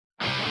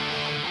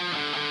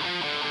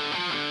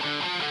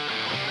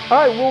All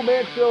right, Will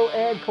Manso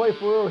and Clay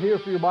Ferrero here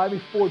for your Miami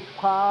Sports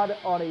Pod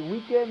on a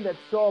weekend that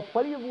saw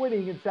plenty of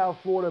winning in South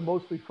Florida,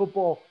 mostly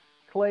football.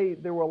 Clay,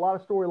 there were a lot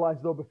of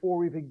storylines, though, before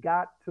we even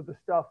got to the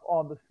stuff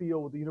on the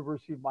field with the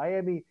University of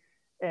Miami.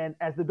 And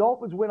as the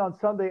Dolphins win on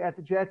Sunday at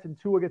the Jets and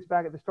Tua gets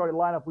back at the starting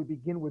lineup, we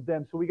begin with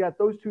them. So we got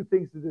those two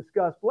things to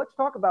discuss. But let's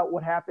talk about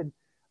what happened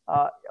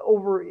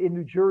over in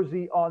New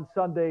Jersey on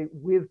Sunday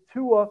with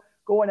Tua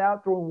going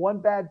out, throwing one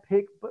bad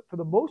pick, but for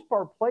the most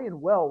part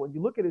playing well. When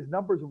you look at his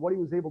numbers and what he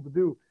was able to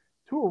do,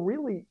 Tua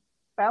really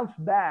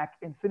bounced back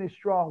and finished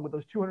strong with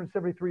those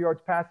 273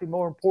 yards passing.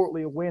 More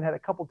importantly, a win, had a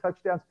couple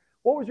touchdowns.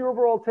 What was your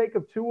overall take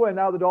of Tua and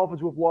now the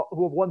Dolphins who have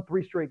won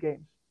 3 straight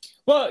games?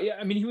 Well, yeah,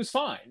 I mean, he was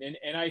fine.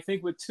 And I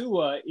think with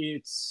Tua,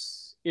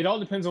 it all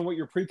depends on what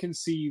your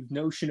preconceived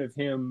notion of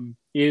him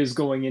is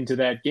going into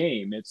that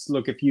game.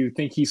 Look, if you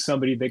think he's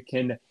somebody that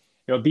can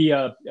be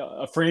a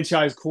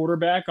franchise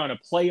quarterback on a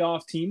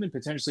playoff team and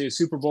potentially a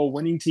Super Bowl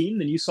winning team,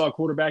 then you saw a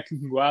quarterback who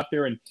can go out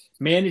there and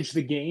manage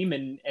the game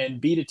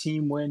and beat a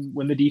team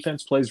when the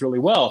defense plays really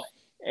well.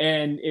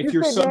 And if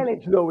you're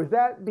manage, though, is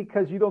that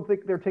because you don't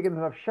think they're taking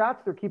enough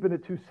shots? They're keeping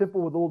it too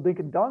simple with a little dink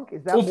and dunk?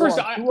 Is that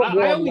more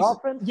on the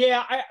offense?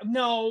 Yeah,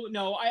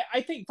 no.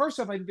 I think first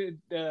off, I think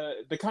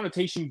the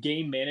connotation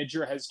game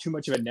manager has too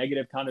much of a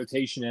negative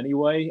connotation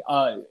anyway.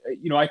 I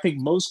think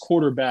most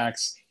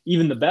quarterbacks,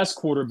 even the best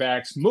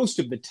quarterbacks, most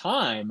of the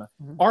time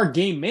are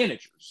game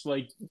managers.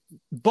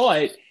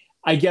 But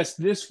I guess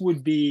this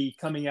would be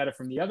coming at it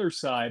from the other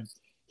side.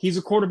 He's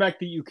a quarterback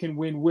that you can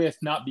win with,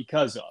 not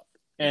because of.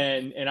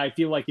 And I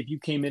feel like if you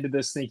came into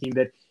this thinking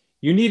that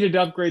you needed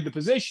to upgrade the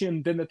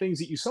position, then the things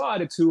that you saw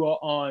out of Tua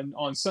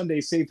on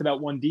Sunday, save for that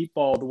one deep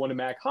ball, the one to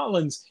Mac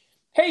Hollins,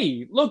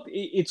 hey, look,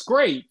 it's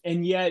great.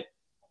 And yet,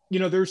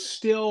 there's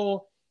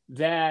still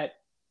that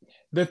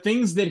the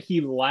things that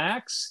he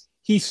lacks,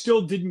 he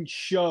still didn't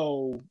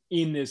show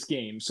in this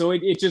game. So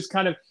it just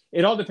kind of,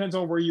 it all depends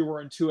on where you were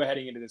in Tua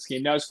heading into this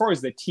game. Now, as far as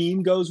the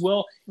team goes,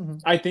 Will,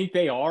 I think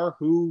they are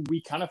who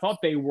we kind of thought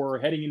they were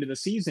heading into the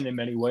season in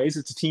many ways.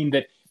 It's a team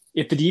that,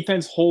 if the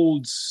defense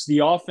holds the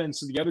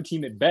offense of the other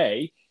team at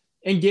bay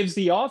and gives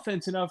the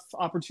offense enough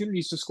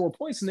opportunities to score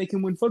points, and they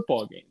can win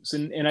football games.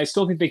 And I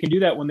still think they can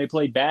do that when they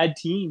play bad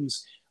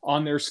teams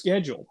on their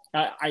schedule.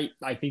 I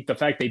think the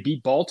fact they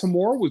beat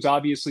Baltimore was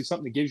obviously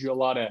something that gives you a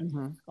lot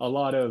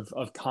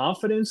of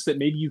confidence that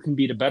maybe you can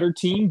beat a better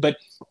team. But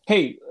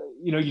hey,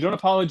 you don't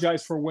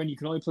apologize for when you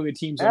can only play the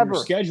teams on your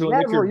schedule.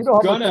 Never.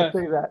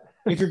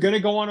 If you're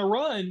gonna go on a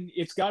run,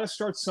 it's got to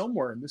start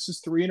somewhere. And this is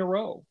 3 in a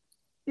row.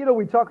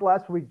 We talked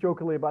last week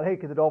jokingly about, hey,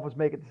 could the Dolphins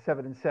make it to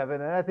 7-7?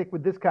 And I think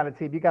with this kind of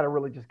team, you got to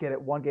really just get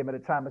it one game at a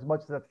time, as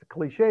much as that's the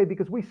cliche,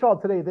 because we saw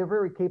today they're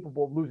very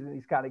capable of losing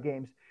these kind of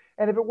games.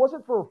 And if it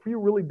wasn't for a few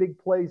really big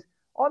plays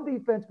on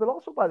defense, but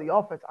also by the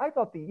offense, I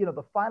thought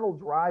the final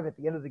drive at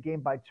the end of the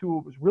game by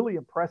Tua was really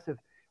impressive.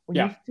 When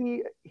you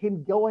see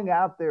him going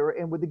out there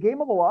and with the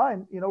game on the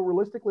line,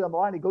 realistically on the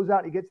line, he goes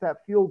out and he gets that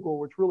field goal,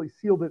 which really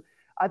sealed it.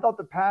 I thought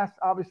the pass,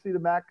 obviously, to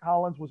Mac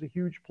Hollins was a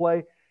huge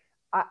play.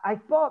 I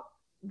thought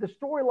the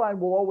storyline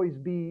will always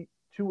be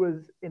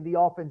Tua's in the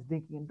offense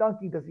dinking and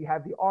dunking. Does he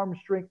have the arm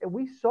strength? And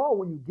we saw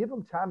when you give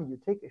him time and you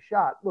take a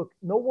shot, look,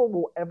 no one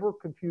will ever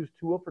confuse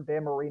Tua for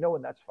Dan Marino,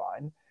 and that's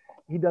fine.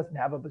 He doesn't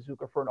have a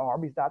bazooka for an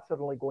arm. He's not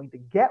suddenly going to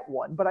get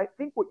one. But I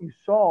think what you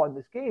saw in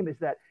this game is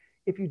that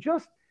if you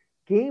just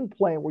game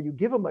plan where you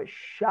give him a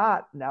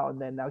shot now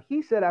and then. Now,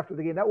 he said after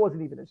the game that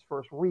wasn't even his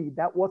first read.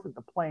 That wasn't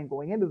the plan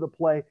going into the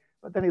play.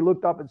 But then he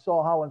looked up and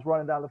saw Hollins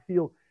running down the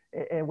field.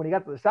 And when he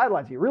got to the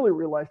sidelines, he really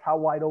realized how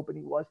wide open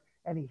he was.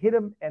 And he hit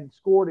him and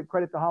scored. And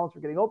credit to Hollins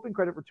for getting open,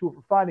 credit for Tua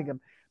for finding him.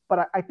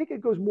 But I think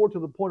it goes more to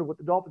the point of what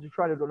the Dolphins are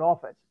trying to do on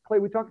offense. Clay,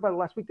 we talked about it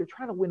last week. They're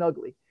trying to win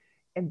ugly.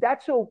 And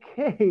that's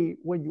okay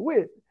when you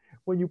win.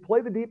 When you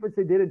play the defense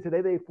they did, and today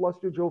they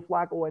flustered Joe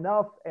Flacco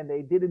enough, and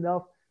they did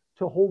enough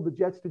to hold the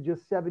Jets to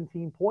just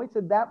 17 points.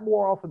 And that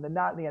more often than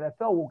not in the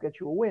NFL will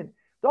get you a win.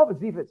 Dolphins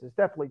defense has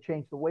definitely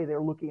changed the way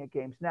they're looking at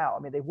games now. I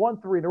mean, they've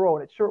won 3 in a row,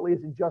 and it certainly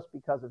isn't just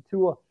because of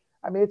Tua.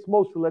 I mean, it's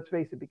mostly, let's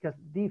face it, because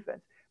of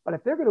defense. But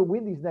if they're going to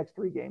win these next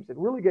 3 games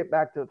and really get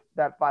back to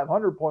that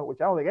 500 point,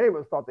 which I don't think any of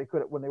us thought they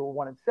could when they were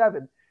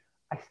 1-7,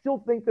 I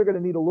still think they're going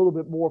to need a little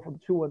bit more from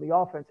Tua in the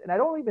offense. And I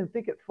don't even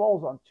think it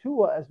falls on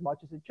Tua as much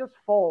as it just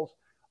falls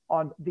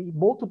on the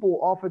multiple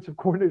offensive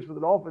coordinators for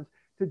the Dolphins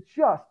to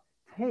just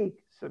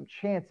take some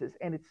chances.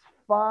 And it's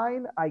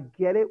fine. I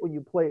get it when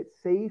you play it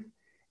safe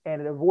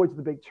and it avoids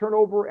the big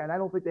turnover. And I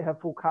don't think they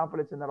have full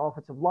confidence in that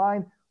offensive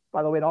line.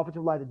 By the way, an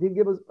offensive line that did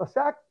give us a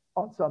sack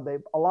on Sunday,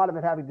 a lot of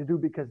it having to do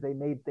because they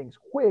made things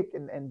quick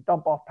and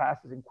dump off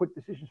passes and quick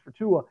decisions for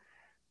Tua.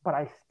 But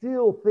I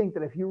still think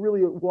that if you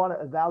really want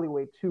to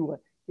evaluate Tua,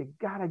 you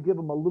got to give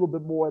him a little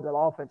bit more of that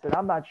offense. And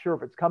I'm not sure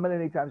if it's coming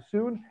anytime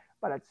soon,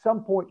 but at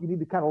some point you need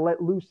to kind of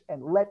let loose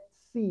and let's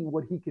see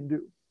what he can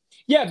do.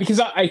 Yeah, because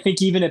I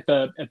think even at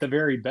the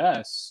very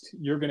best,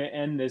 you're going to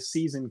end this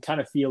season kind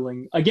of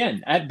feeling,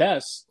 again, at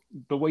best,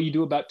 the way you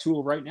do about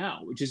Tua right now,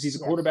 which is he's a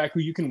quarterback who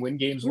you can win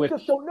games with. You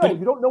just don't know.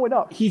 You don't know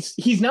enough.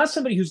 He's not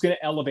somebody who's going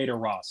to elevate a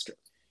roster.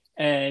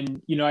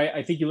 And,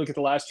 I think you look at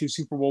the last two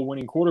Super Bowl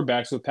winning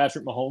quarterbacks with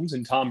Patrick Mahomes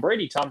and Tom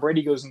Brady. Tom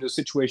Brady goes into a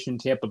situation in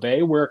Tampa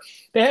Bay where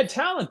they had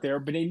talent there,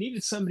 but they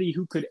needed somebody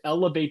who could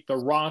elevate the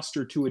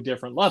roster to a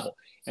different level.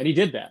 And he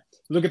did that.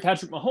 Look at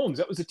Patrick Mahomes.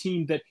 That was a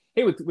team that,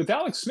 hey, with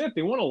Alex Smith,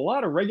 they won a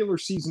lot of regular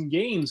season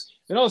games.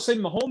 Then all of a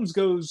sudden, Mahomes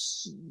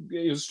goes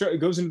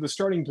into the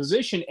starting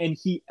position, and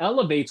he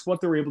elevates what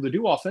they're able to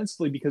do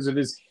offensively because of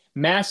his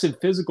massive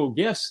physical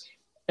gifts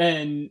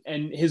and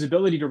his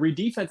ability to read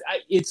defense.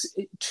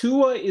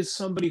 Tua is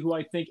somebody who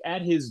I think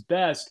at his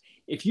best,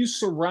 if you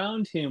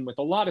surround him with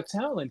a lot of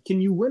talent, can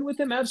you win with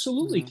him?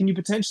 Absolutely. Mm-hmm. Can you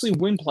potentially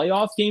win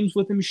playoff games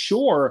with him?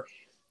 Sure.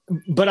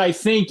 But I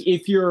think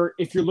if you're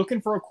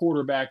looking for a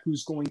quarterback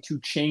who's going to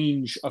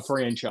change a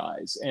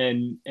franchise,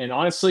 and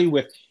honestly,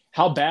 with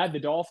how bad the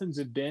Dolphins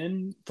have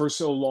been for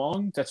so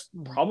long, that's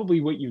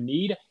probably what you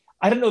need.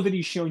 I don't know that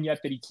he's shown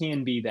yet that he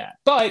can be that.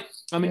 But,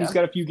 he's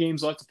got a few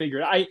games left to figure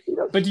it out.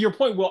 But to your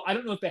point, Will, I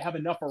don't know if they have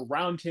enough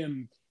around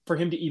him for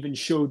him to even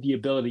show the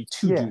ability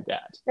to do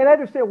that. And I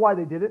understand why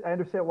they did it. I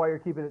understand why you're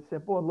keeping it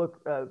simple. And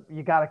look,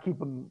 you got to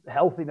keep him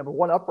healthy. Number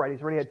one, upright.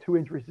 He's already had 2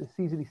 injuries this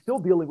season. He's still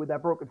dealing with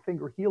that broken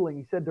finger healing.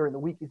 He said during the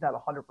week he's not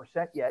 100%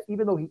 yet,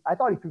 even though I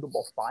thought he threw the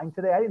ball fine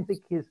today. I didn't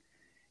think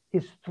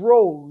his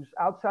throws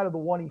outside of the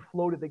one he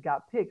floated that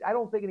got picked, I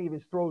don't think any of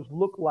his throws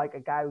look like a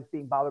guy who's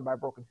being bothered by a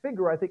broken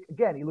finger. I think,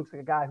 again, he looks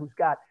like a guy who's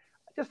got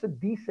just a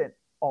decent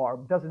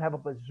arm, doesn't have a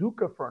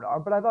bazooka for an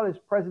arm, but I thought his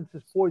presence,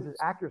 his poise, his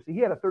accuracy. He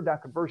had a third down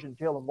conversion,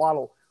 Jalen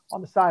Waddle,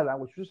 on the sideline,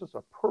 which was just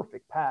a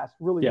perfect pass,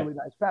 really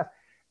nice pass.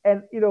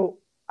 And,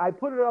 I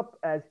put it up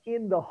as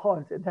in the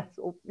hunt, and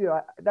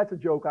that's a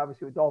joke,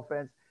 obviously, with Dolphins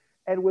fans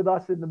and with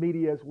us in the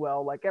media as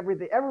well. Like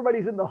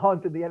everybody's in the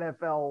hunt in the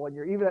NFL when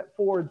you're even at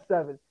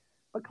 4-7.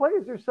 But Clay,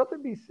 is there something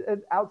to be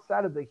said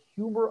outside of the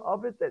humor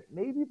of it that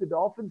maybe the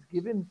Dolphins,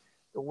 given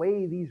the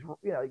way these,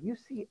 you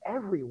see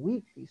every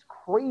week these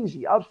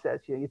crazy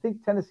upsets. You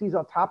think Tennessee's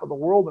on top of the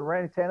world and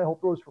Randy Tannehill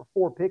throws for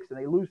 4 picks and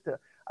they lose to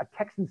a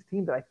Texans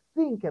team that I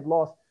think had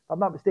lost, if I'm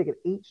not mistaken,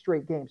 8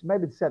 straight games,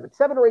 maybe 7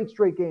 or 8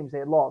 straight games they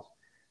had lost.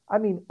 Are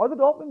the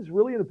Dolphins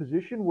really in a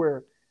position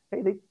where,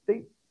 hey,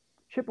 they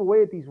chip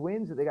away at these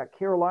wins, and they got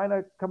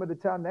Carolina coming to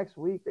town next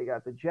week. They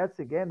got the Jets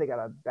again. They got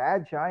a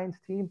bad Giants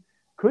team.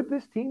 Could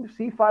this team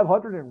see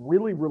 500 and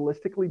really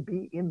realistically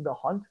be in the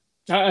hunt?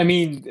 They're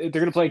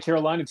going to play a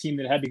Carolina team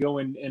that had to go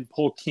and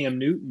pull Cam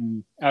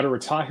Newton out of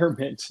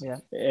retirement,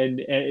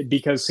 and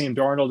because Sam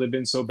Darnold had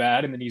been so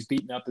bad, and then he's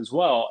beaten up as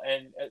well.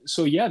 And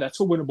so, that's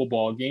a winnable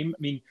ball game.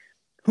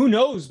 Who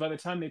knows by the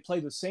time they play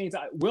the Saints?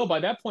 By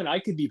that point, I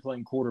could be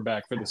playing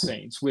quarterback for the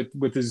Saints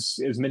with as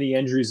many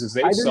injuries as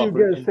they suffered. I knew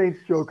you get a Saints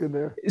joke in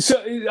there. So,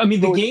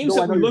 the games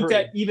that we looked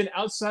at, even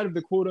outside of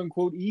the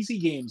quote-unquote easy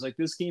games, like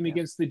this game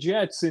against the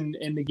Jets and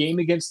the game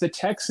against the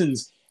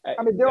Texans.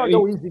 There are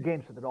no easy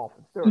games for the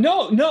Dolphins.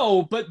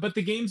 No, but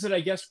the games that I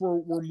guess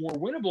were more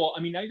winnable.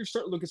 Now you're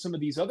starting to look at some of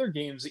these other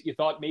games that you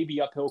thought maybe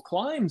uphill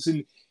climbs,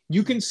 and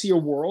you can see a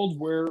world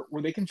where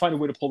they can find a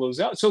way to pull those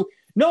out. So,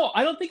 no,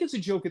 I don't think it's a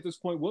joke at this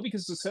point, Will,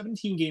 because it's a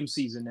 17-game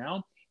season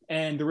now,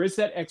 and there is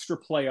that extra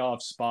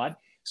playoff spot.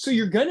 So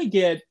you're going to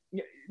get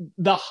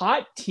the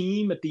hot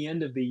team at the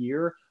end of the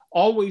year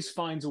always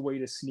finds a way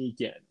to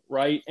sneak in,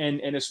 right? And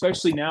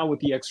especially now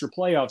with the extra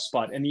playoff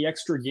spot and the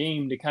extra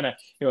game to kind of,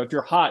 if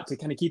you're hot, to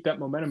kind of keep that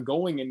momentum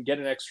going and get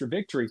an extra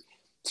victory.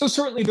 So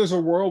certainly there's a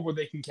world where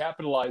they can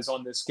capitalize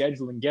on this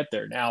schedule and get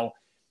there. Now,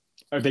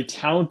 are they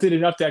talented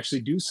enough to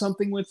actually do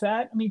something with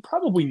that?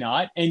 probably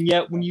not. And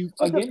yet, when you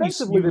look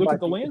at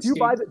the landscape,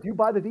 do you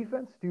buy the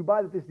defense? Do you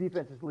buy that this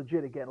defense is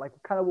legit again, like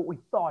kind of what we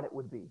thought it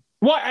would be?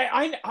 Well,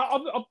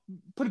 I'll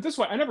put it this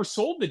way: I never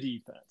sold the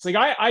defense.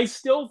 I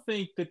still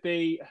think that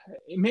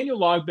Emmanuel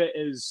Ogbah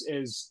is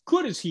as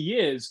good as he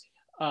is.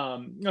 I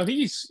think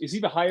is he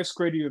the highest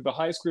graded, or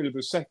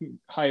the second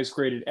highest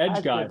graded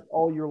edge guy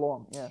all year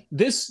long? Yeah.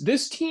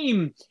 This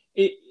team.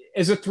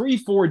 As a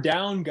 3-4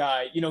 down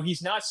guy,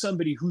 he's not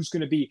somebody who's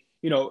going to be,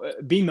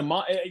 being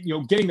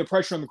getting the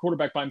pressure on the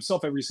quarterback by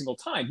himself every single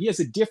time. He has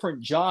a different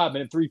job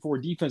in a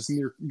 3-4 defense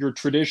than your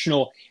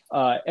traditional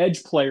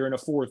edge player in a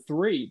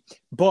 4-3.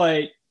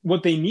 But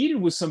what they needed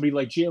was somebody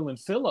like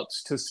Jalen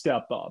Phillips to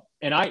step up.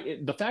 And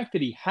the fact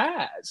that he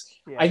has,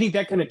 I think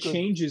that kind of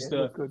changes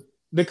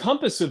the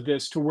compass of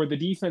this to where the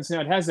defense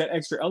now has that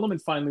extra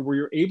element finally where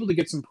you're able to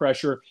get some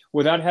pressure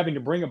without having to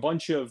bring a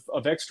bunch of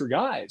extra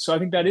guys. So I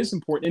think that is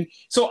important. And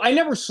so I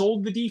never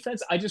sold the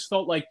defense. I just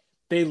felt like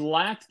they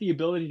lacked the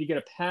ability to get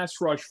a pass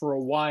rush for a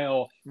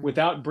while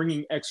without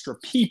bringing extra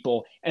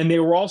people. And they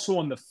were also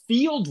on the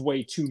field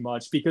way too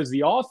much because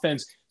the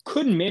offense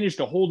couldn't manage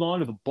to hold on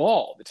to the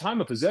ball. The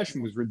time of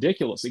possession was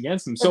ridiculous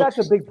against them. So that's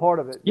a big part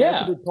of it. Yeah.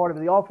 That's a big part of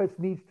it. The offense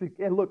needs to –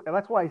 and look, and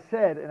that's why I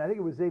said, and I think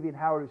it was Xavier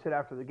Howard who said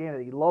after the game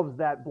that he loves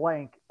that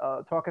blank,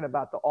 talking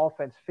about the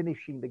offense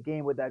finishing the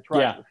game with that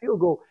drive to the field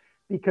goal,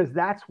 because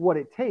that's what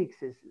it takes.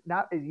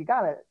 You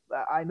got to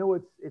 – I know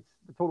it's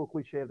the total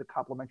cliche of the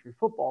complimentary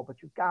football, but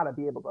you've got to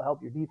be able to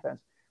help your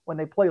defense when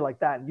they play like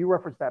that. And you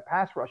referenced that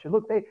pass rush. And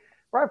look,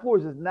 Brian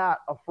Flores is not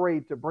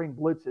afraid to bring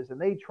blitzes,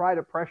 and they try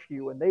to pressure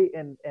you.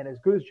 And as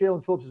good as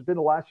Jalen Phillips has been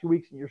the last few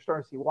weeks, and you're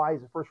starting to see why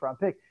he's a first-round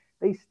pick,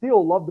 they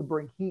still love to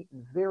bring heat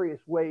in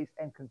various ways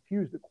and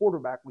confuse the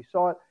quarterback. We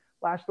saw it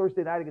last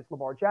Thursday night against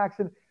Lamar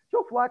Jackson.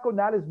 Joe Flacco,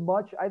 not as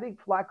much. I think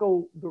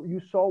Flacco, you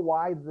saw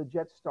why the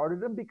Jets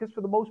started him, because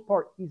for the most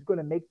part, he's going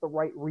to make the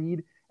right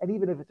read. And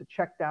even if it's a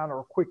check down or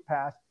a quick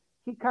pass,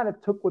 he kind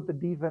of took what the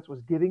defense was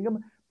giving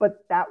him.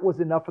 But that was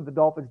enough for the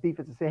Dolphins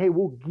defense to say, hey,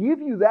 we'll give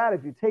you that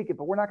if you take it,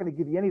 but we're not going to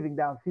give you anything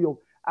downfield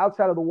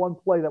outside of the one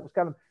play that was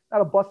kind of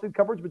not a busted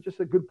coverage, but just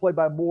a good play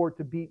by Moore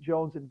to beat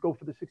Jones and go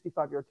for the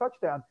 65-yard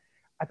touchdown.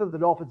 I thought the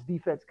Dolphins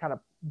defense kind of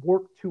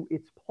worked to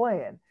its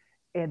plan.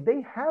 And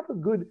they have a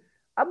good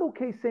 – I'm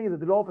okay saying that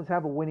the Dolphins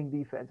have a winning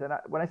defense. And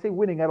when I say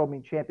winning, I don't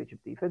mean championship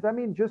defense. I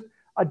mean just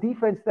a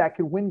defense that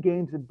can win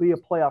games and be a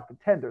playoff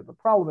contender. The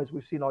problem is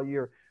we've seen all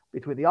year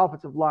between the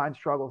offensive line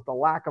struggles, the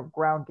lack of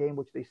ground game,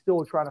 which they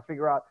still are trying to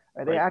figure out.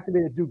 And they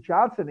activated Duke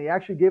Johnson. They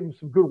actually gave him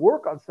some good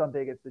work on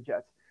Sunday against the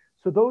Jets.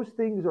 So those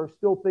things are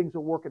still things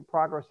of work in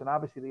progress, and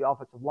obviously the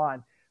offensive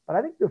line. But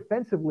I think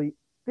defensively,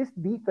 this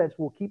defense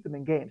will keep them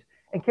in games.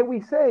 And can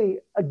we say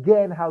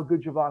again how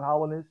good Javon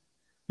Holland is?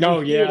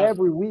 Oh, yeah.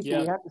 Every week, we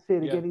have to say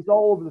it again. He's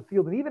all over the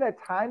field. And even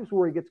at times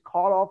where he gets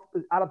caught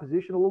out of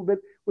position a little bit,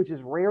 which is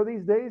rare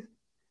these days,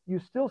 you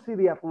still see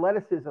the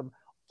athleticism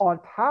on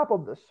top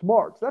of the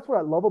smarts. That's what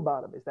I love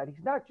about him, is that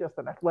he's not just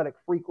an athletic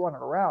freak running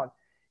around.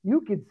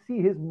 You can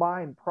see his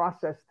mind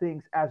process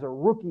things as a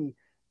rookie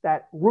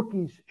that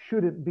rookies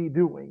shouldn't be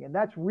doing. And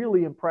that's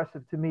really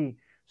impressive to me.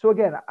 So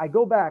again, I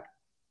go back.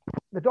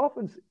 The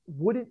Dolphins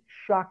wouldn't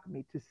shock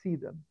me to see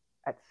them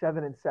at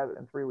 7-7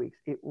 in 3 weeks.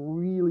 It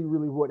really,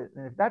 really wouldn't.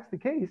 And if that's the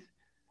case,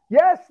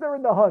 yes, they're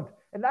in the hunt.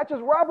 And not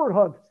just Robert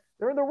Hunt.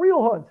 They're in the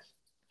real hunt.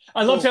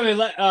 I loved how they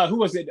let who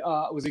was it?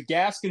 Was it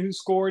Gaskin who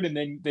scored and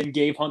then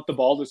gave Hunt the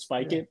ball to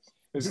spike it?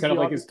 It was kind of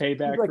like his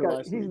payback for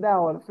last week. He's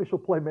now an official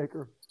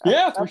playmaker.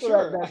 Yeah, for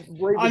sure.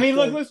 I mean,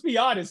 look, let's be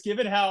honest.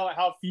 Given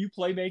how few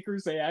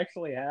playmakers they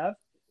actually have,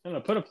 I don't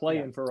know, put a play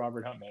in for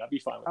Robert Hunt, man. I'd be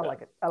fine with that. I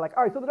like it. All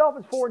right, so the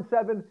Dolphins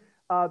 4-7.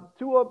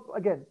 Tua,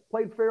 again,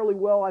 played fairly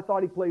well. I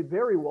thought he played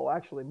very well,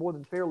 actually, more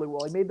than fairly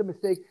well. He made the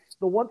mistake.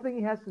 The one thing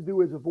he has to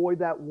do is avoid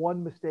that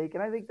one mistake,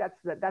 and I think that's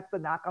the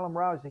knock on him,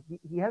 Rouse.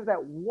 He has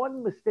that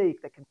one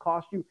mistake that can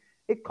cost you.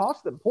 It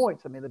cost them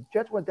points. I mean, the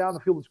Jets went down the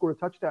field and scored a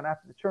touchdown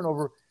after the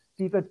turnover.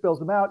 Defense bails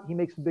them out. He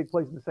makes some big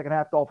plays in the second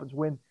half. Dolphins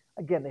win.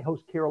 Again, they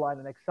host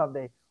Carolina next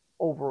Sunday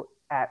over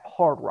at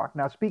Hard Rock.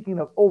 Now, speaking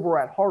of over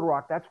at Hard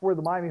Rock, that's where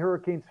the Miami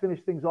Hurricanes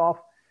finish things off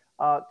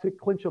to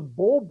clinch a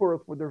bowl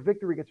berth with their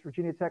victory against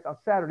Virginia Tech on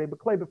Saturday. But,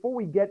 Clay, before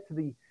we get to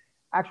the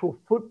actual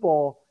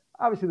football,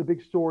 obviously the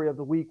big story of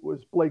the week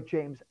was Blake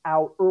James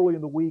out early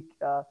in the week.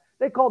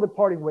 They called it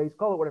parting ways.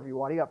 Call it whatever you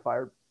want. He got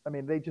fired. I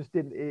mean, they just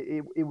didn't.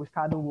 It was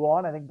time to move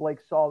on. I think Blake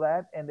saw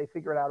that, and they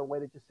figured out a way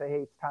to just say, hey,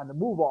 it's time to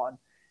move on.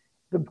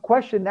 The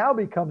question now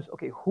becomes,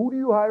 okay, who do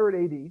you hire at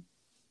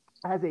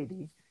as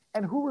AD,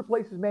 and who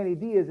replaces Manny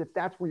Diaz if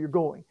that's where you're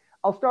going?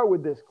 I'll start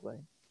with this, Clay.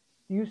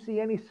 Do you see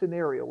any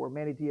scenario where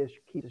Manny Diaz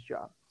keeps his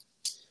job?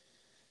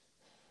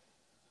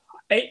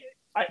 I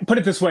put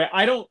it this way.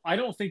 I don't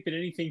think that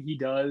anything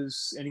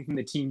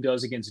the team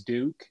does against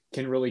Duke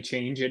can really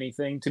change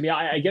anything. To me,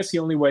 I guess the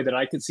only way that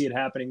I could see it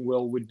happening,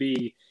 would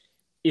be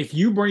if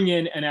you bring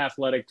in an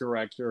athletic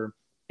director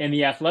and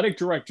the athletic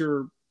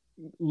director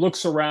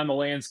looks around the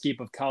landscape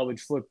of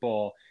college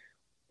football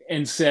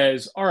and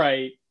says, all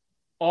right,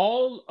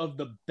 all of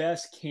the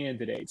best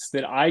candidates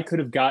that I could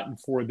have gotten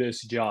for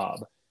this job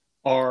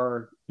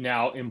are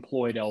now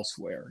employed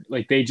elsewhere.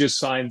 Like they just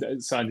signed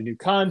a new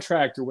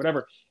contract or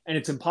whatever, and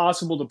it's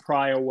impossible to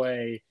pry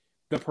away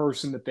the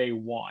person that they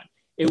want.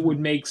 It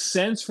would make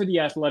sense for the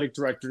athletic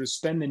director to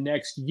spend the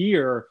next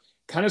year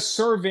kind of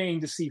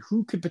surveying to see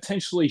who could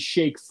potentially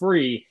shake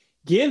free,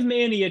 give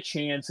Manny a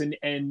chance and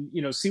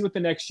see what the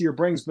next year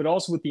brings, but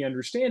also with the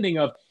understanding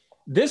of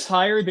this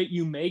hire that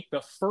you make,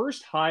 the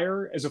first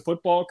hire as a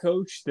football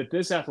coach that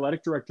this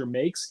athletic director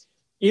makes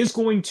is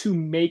going to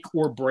make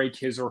or break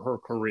his or her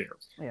career.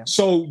 Yeah.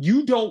 So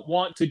you don't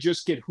want to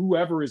just get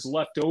whoever is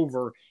left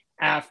over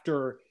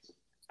after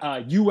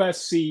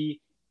USC,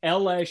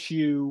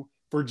 LSU,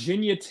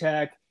 Virginia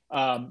Tech,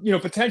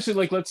 potentially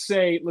like let's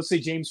say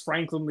James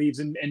Franklin leaves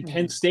and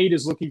Penn State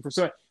is looking for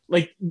someone.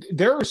 Like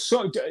there are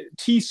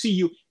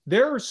TCU,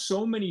 there are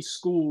so many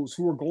schools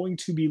who are going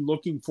to be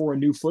looking for a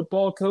new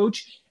football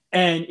coach.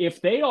 And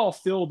if they all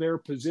fill their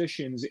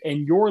positions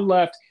and you're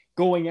left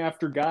going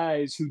after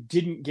guys who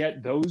didn't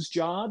get those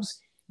jobs,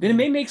 then it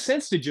may make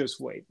sense to just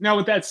wait. Now,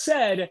 with that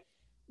said,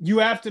 you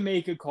have to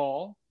make a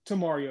call to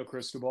Mario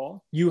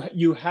Cristobal.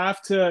 You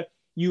have to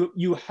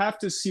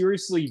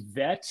seriously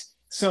vet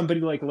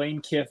somebody like Lane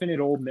Kiffin at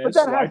Ole Miss. But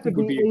that has to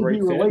be AD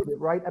related,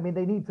 right? I mean,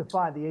 they need to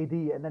find the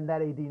AD, and then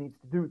that AD needs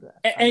to do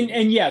that.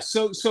 And yes,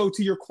 so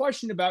to your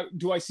question about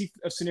do I see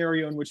a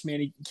scenario in which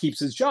Manny keeps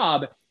his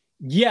job?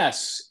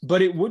 Yes,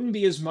 but it wouldn't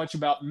be as much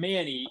about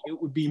Manny. It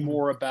would be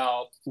more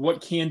about what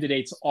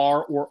candidates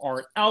are or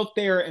aren't out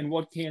there and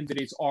what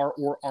candidates are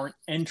or aren't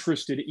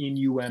interested in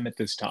UM at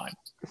this time.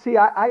 See,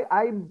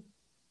 I'm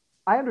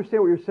I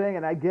understand what you're saying,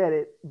 and I get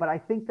it, but I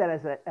think that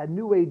as a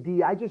new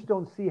AD, I just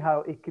don't see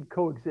how it could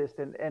coexist.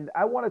 And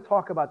I want to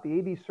talk about the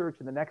AD search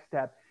and the next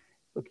step.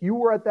 Look, you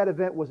were at that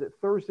event. Was it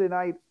Thursday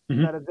night?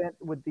 Mm-hmm. That event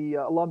with the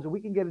alums, and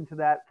we can get into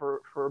that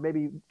for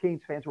maybe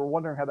Canes fans who are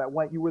wondering how that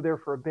went. You were there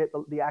for a bit.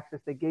 The access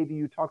they gave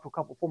you, talked to a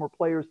couple former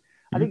players.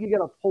 I think you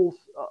get a pulse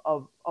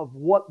of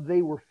what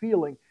they were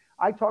feeling.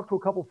 I talked to a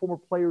couple former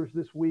players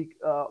this week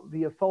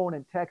via phone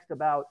and text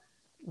about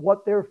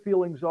what their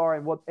feelings are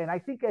and I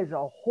think as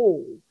a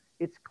whole,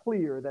 it's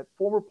clear that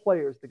former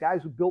players, the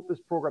guys who built this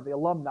program, the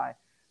alumni,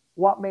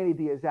 want Manny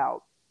Diaz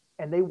out.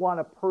 And they want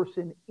a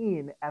person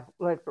in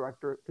athletic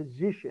director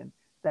position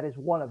that is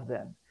one of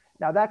them.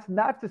 Now, that's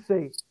not to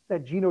say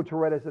that Gino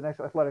Torretta is the next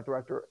athletic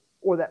director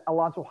or that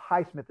Alonzo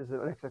Highsmith is the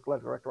next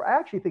athletic director. I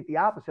actually think the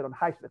opposite on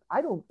Highsmith.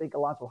 I don't think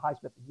Alonzo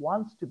Highsmith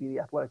wants to be the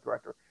athletic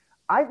director.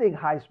 I think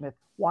Highsmith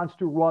wants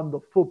to run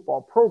the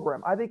football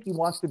program. I think he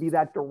wants to be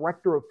that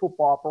director of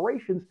football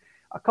operations.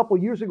 A couple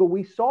of years ago,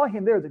 we saw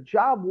him there. The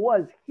job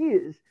was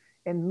his,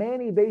 and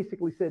Manny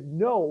basically said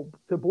no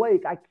to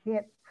Blake. I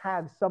can't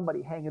have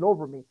somebody hanging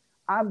over me.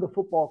 I'm the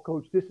football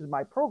coach. This is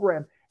my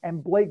program.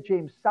 And Blake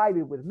James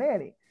sided with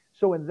Manny.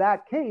 So in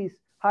that case,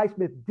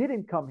 Highsmith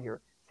didn't come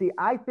here. See,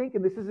 I think,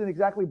 and this isn't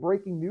exactly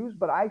breaking news,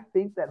 but I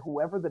think that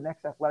whoever the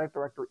next athletic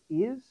director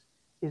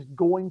is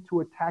going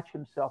to attach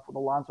himself with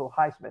Alonzo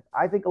Highsmith.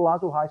 I think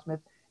Alonzo Highsmith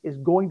is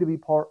going to be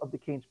part of the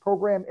Canes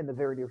program in the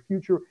very near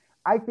future.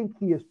 I think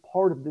he is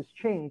part of this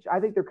change. I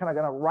think they're kind of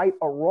going to right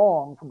a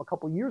wrong from a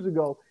couple of years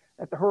ago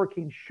that the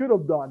Hurricanes should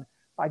have done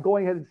by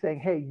going ahead and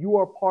saying, hey, you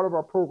are part of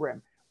our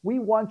program. We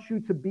want you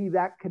to be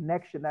that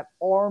connection, that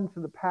arm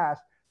to the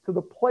past, to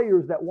the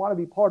players that want to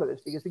be part of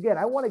this. Because, again,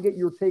 I want to get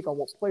your take on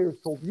what players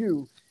told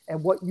you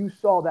and what you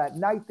saw that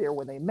night there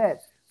when they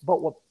met.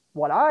 But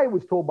what I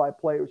was told by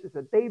players is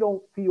that they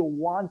don't feel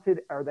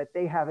wanted or that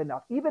they have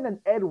enough. Even an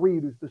Ed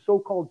Reed, who's the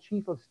so-called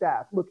chief of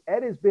staff. Look,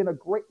 Ed has been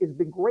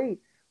great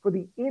for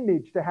the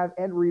image to have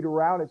Ed Reed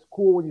around. It's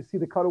cool when you see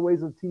the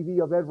cutaways on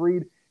TV of Ed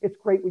Reed. It's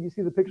great when you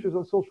see the pictures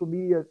on social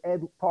media of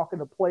Ed talking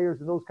to players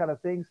and those kind of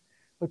things.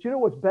 But you know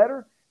what's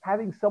better?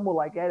 Having someone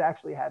like Ed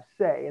actually have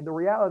say. And the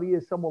reality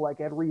is someone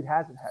like Ed Reed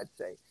hasn't had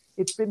say.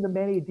 It's been the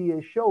Manny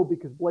Diaz show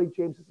because Blake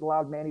James has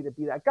allowed Manny to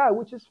be that guy,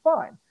 which is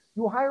fine.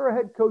 You hire a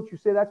head coach, you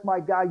say, that's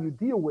my guy, you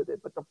deal with it.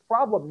 But the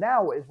problem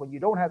now is when you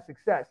don't have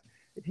success,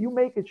 if you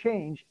make a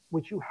change,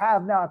 which you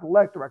have now at the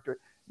athletic director,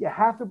 you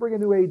have to bring a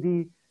new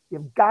AD.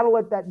 You've got to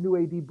let that new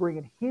AD bring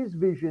in his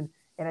vision.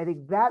 And I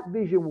think that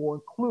vision will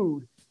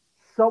include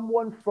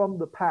someone from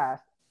the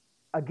past,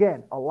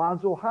 again,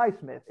 Alonzo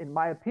Highsmith, in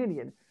my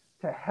opinion,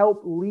 to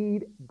help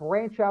lead,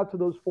 branch out to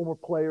those former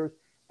players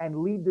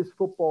and lead this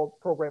football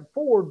program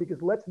forward.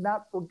 Because let's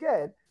not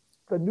forget,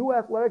 the new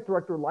athletic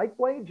director, like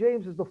Blake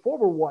James is the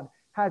former one,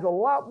 has a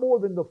lot more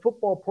than the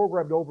football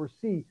program to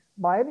oversee.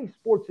 Miami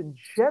sports in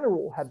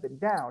general have been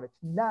down. It's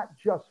not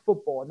just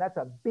football, and that's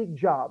a big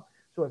job.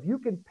 So if you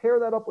can pair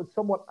that up with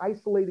someone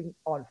isolating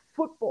on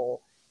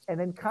football and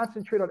then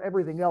concentrate on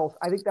everything else,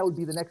 I think that would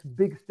be the next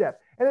big step.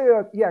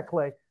 And yeah,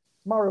 Clay,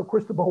 Mario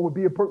Cristobal would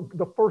be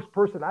the first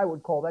person I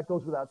would call. That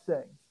goes without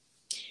saying.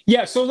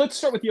 Yeah, so let's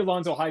start with the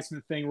Alonzo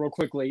Highsmith thing real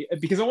quickly,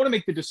 because I want to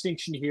make the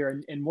distinction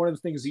here. And one of the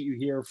things that you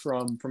hear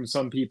from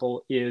some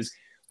people is,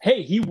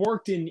 hey, he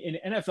worked in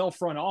NFL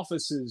front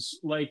offices.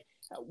 Like,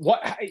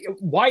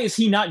 why is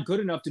he not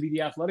good enough to be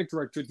the athletic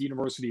director at the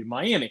University of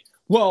Miami?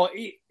 Well,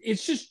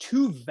 it's just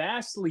two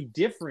vastly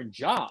different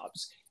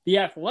jobs. The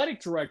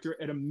athletic director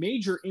at a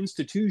major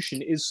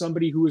institution is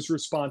somebody who is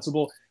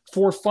responsible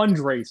for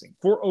fundraising,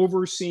 for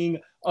overseeing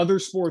other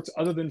sports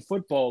other than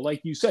football,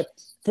 like you said,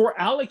 for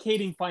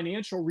allocating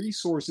financial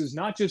resources,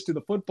 not just to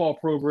the football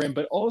program,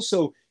 but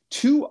also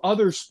to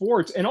other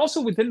sports, and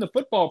also within the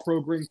football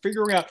program,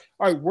 figuring out,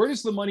 all right, where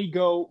does the money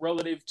go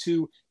relative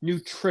to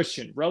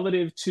nutrition,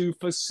 relative to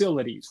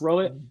facilities,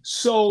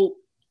 So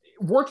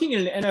working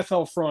in an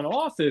NFL front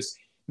office,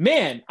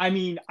 man, I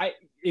mean,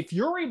 if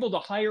you're able to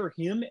hire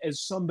him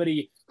as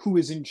somebody who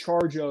is in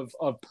charge of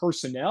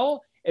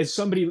personnel, as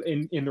somebody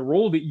in the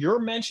role that you're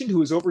mentioned,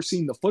 who is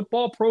overseeing the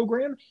football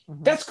program,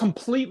 that's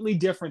completely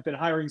different than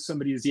hiring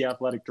somebody as the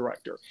athletic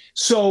director.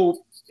 So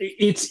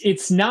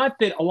it's not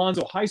that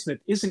Alonzo Highsmith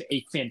isn't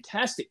a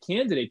fantastic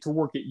candidate to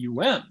work at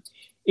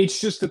It's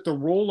just that the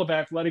role of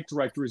athletic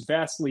director is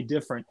vastly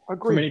different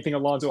from anything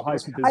Alonzo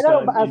Highsmith has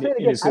done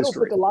in his history. I don't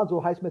think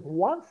Alonzo Highsmith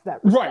wants that.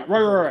 Right.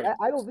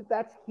 I don't think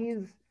that's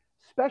his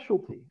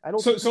specialty. I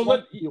don't think he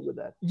wants to deal with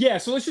that. Yeah,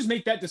 so let's just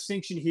make that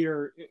distinction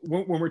here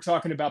when we're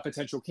talking about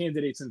potential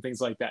candidates and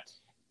things like that.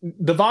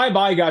 The vibe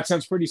I got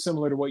sounds pretty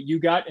similar to what you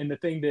got, and the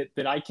thing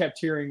that I kept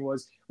hearing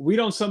was we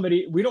don't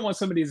want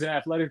somebody as an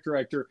athletic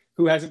director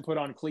who hasn't put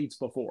on cleats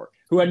before,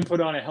 who hadn't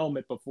put on a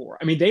helmet before.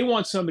 I mean, they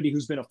want somebody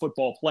who's been a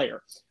football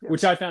player,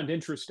 which I found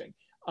interesting.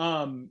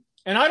 And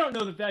I don't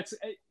know that that's,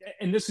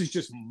 and this is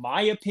just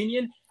my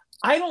opinion,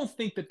 I don't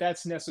think that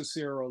that's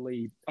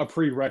necessarily a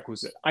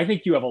prerequisite. I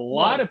think you have a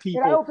lot of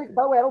people. And I don't think,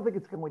 by the way, I don't think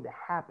it's going to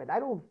happen. I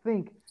don't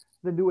think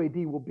the new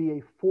AD will be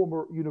a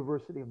former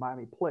University of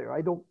Miami player.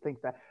 I don't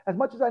think that. As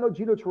much as I know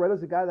Gino Torretta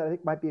is a guy that I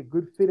think might be a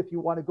good fit if you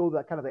want to go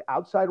that kind of the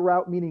outside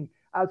route, meaning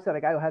outside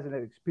a guy who hasn't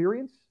had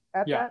experience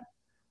at that.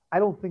 I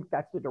don't think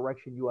that's the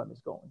direction UM is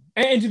going.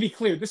 And to be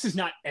clear, this is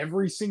not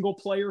every single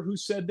player who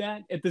said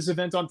that at this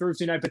event on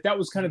Thursday night, but that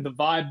was kind of the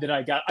vibe that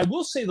I got. I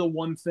will say the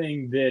one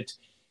thing that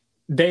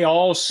they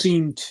all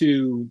seem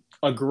to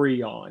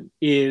agree on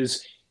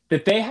is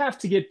that they have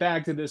to get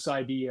back to this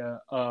idea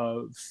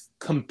of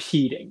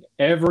competing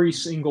every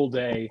single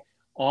day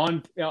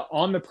on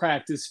the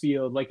practice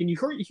field. Like, and you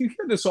hear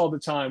this all the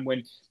time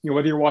when,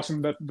 whether you're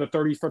watching the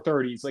 30 for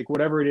 30s, like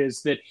whatever it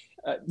is that,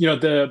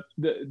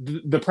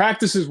 the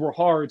practices were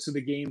hard, so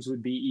the games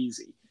would be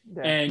easy.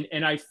 Yeah.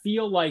 And I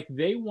feel like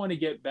they want to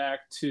get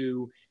back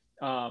to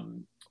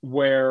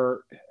where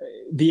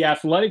the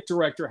athletic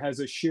director has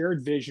a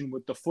shared vision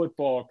with the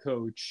football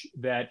coach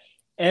that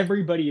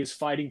everybody is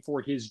fighting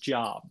for his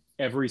job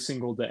every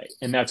single day.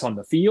 And that's on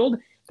the field.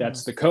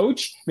 That's the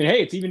coach. I mean,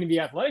 hey, it's even in the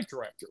athletic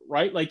director,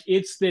 right? Like,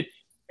 it's that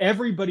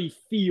everybody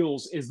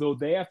feels as though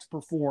they have to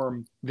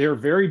perform their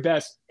very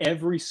best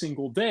every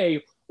single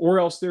day, or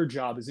else their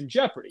job is in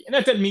jeopardy. And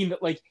that doesn't mean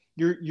that like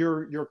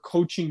you're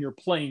coaching, you're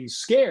playing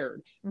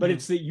scared, but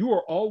it's that you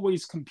are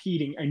always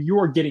competing and you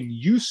are getting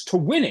used to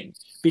winning,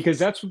 because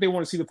that's what they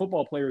want to see the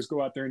football players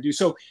go out there and do.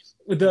 So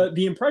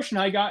the impression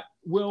I got,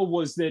 Will,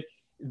 was that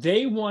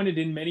they wanted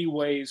in many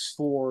ways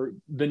for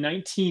the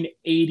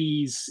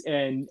 1980s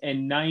and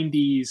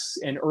 90s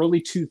and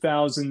early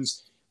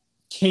 2000s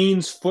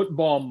Canes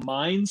football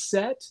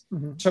mindset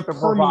to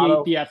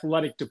permeate the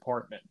athletic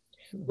department.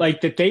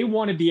 Like, that they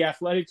wanted the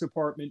athletic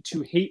department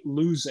to hate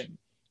losing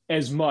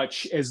as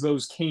much as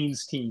those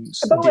Canes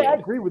teams and by the did. way, I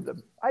agree with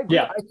them. I agree.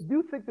 Yeah. I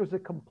do think there's a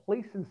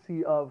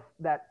complacency of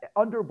that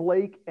under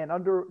Blake and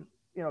under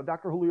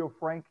Dr. Julio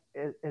Frank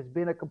has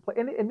been a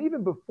and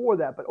even before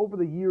that, but over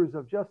the years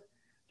of just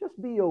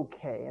be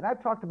okay. And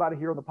I've talked about it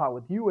here on the pod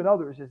with you and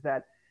others, is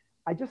that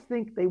I just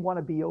think they want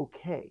to be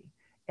okay.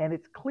 And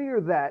it's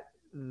clear that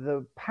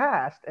the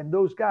past and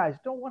those guys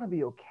don't want to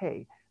be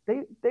okay.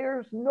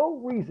 There's no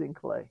reason,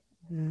 Clay,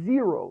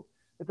 zero,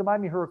 that the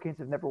Miami Hurricanes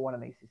have never won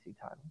an ACC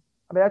title.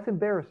 I mean, that's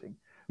embarrassing.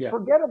 Yeah.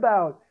 Forget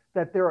about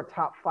that they're a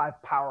top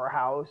 5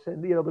 powerhouse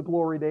and, the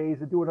glory days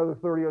and do another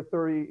 30 or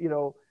 30,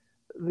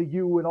 the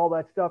U and all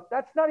that stuff.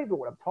 That's not even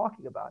what I'm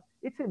talking about.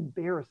 It's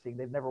embarrassing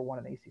they've never won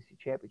an ACC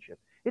championship.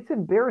 It's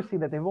embarrassing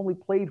that they've only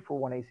played for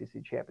one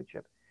ACC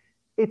championship.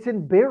 It's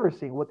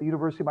embarrassing what the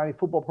University of Miami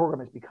football program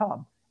has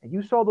become. And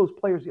you saw those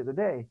players the other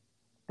day.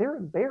 They're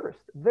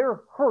embarrassed.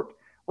 They're hurt.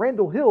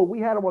 Randall Hill, we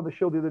had him on the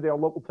show the other day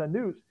on Local 10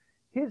 News.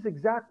 His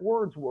exact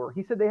words were,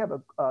 he said they have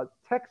a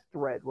text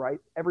thread, right?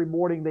 Every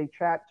morning they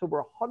chat to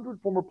over 100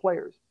 former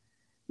players.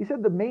 He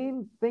said the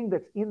main thing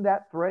that's in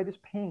that thread is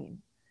pain,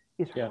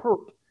 is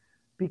hurt,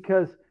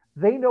 because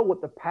they know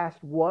what the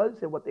past was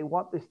and what they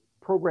want this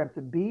program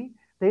to be.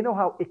 They know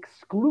how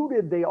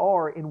excluded they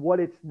are in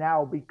what it's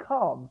now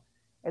become.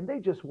 And they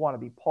just want to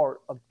be part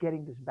of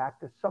getting this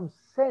back to some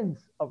sense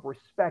of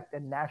respect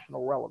and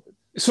national relevance.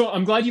 So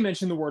I'm glad you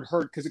mentioned the word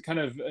hurt, because it kind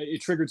of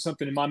it triggered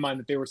something in my mind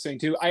that they were saying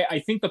too. I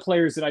think the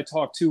players that I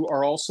talked to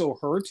are also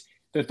hurt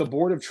that the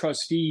Board of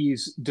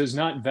Trustees does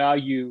not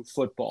value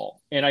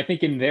football. And I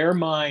think in their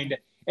mind,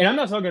 and I'm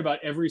not talking about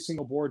every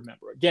single board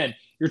member. Again,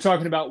 you're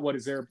talking about, what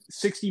is there,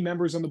 60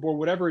 members on the board,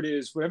 whatever it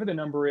is, whatever the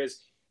number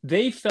is.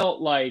 They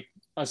felt like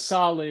a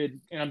solid,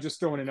 and I'm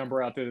just throwing a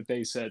number out there that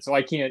they said, so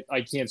I can't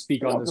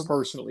speak on this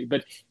personally,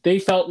 but they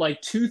felt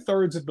like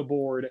 2/3 of the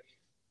board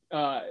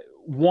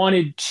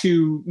wanted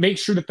to make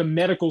sure that the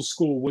medical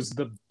school was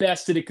the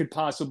best that it could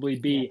possibly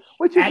be.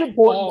 Which is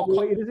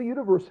important. It is a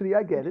university.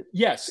 I get it.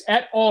 Yes,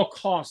 at all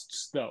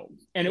costs, though.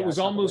 And it was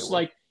almost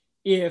like,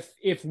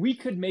 if we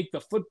could make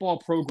the football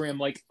program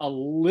like a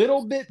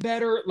little bit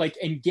better, like,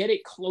 and get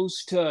it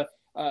closer to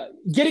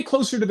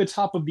the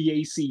top of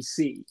the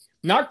ACC,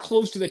 not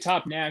close to the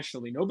top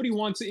nationally. Nobody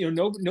wants it.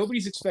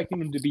 Nobody's expecting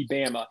them to be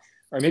Bama,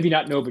 or maybe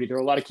not nobody. There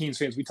are a lot of Canes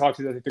fans we talked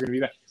to that think they're going to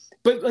be that.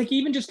 But like,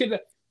 even just get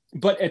that,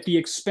 but at the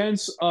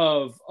expense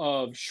of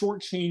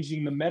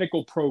shortchanging the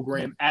medical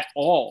program at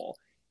all,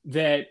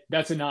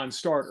 that's a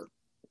non-starter.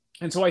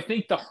 And so I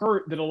think the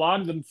hurt that a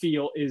lot of them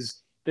feel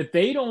is that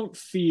they don't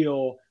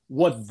feel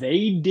what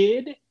they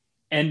did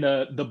and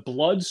the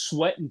blood,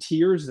 sweat, and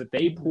tears that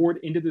they poured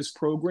into this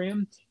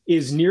program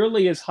is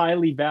nearly as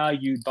highly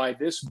valued by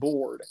this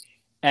board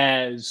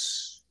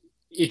as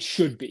it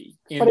should be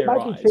in their eyes. But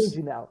it might be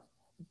changing now.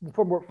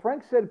 From what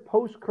Frank said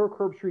post Kirk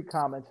Herbstreit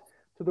comments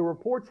to the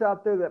reports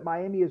out there that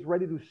Miami is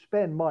ready to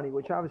spend money,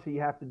 which obviously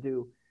you have to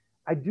do,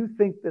 I do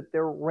think that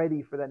they're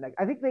ready for that next.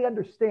 I think they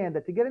understand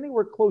that to get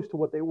anywhere close to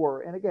what they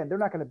were, and again, they're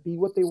not going to be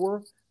what they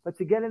were, but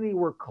to get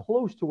anywhere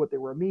close to what they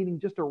were, meaning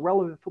just a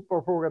relevant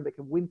football program that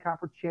can win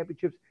conference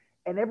championships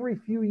and every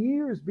few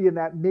years be in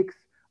that mix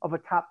of a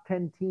top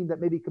 10 team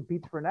that maybe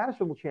competes for a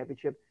national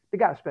championship, they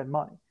got to spend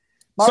money.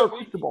 Mario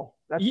Cristobal,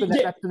 that's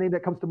the name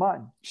that comes to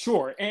mind.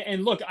 Sure.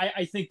 And look,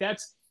 I think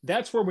that's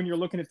where, when you're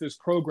looking at this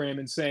program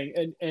and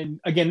saying, and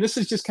again, this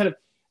is just kind of,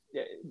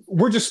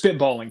 we're just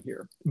spitballing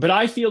here, but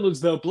I feel as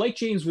though Blake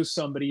James was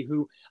somebody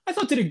who I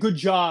thought did a good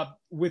job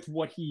with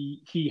what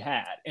he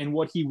had and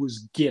what he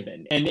was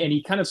given, and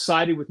he kind of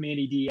sided with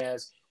Manny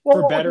Diaz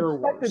for better or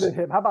worse. Of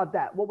him? How about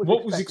that?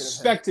 What was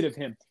expected of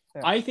him?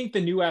 Yeah. I think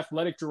the new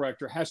athletic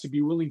director has to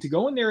be willing to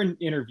go in there and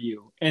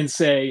interview and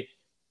say,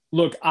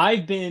 look,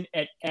 I've been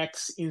at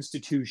X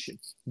institution.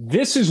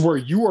 This is where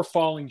you are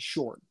falling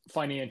short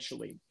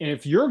financially. And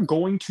if you're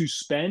going to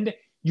spend,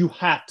 you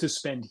have to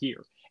spend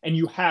here. And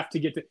you have to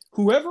get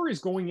whoever is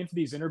going into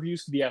these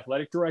interviews for the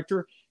athletic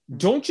director,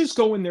 don't just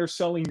go in there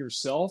selling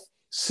yourself.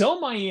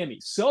 Sell Miami.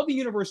 Sell the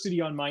University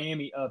on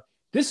Miami of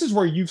this is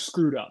where you've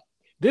screwed up.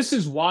 This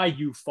is why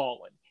you've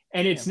fallen.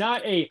 And it's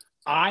not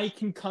I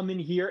can come in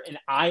here and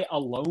I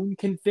alone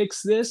can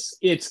fix this.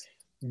 It's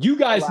you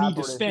guys need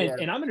to spend,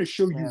 and I'm going to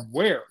show you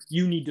where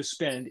you need to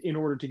spend in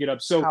order to get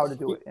up. So how to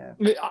do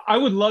it, I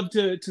would love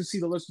to see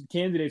the list of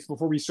candidates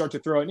before we start to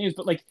throw out names,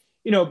 but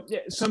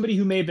somebody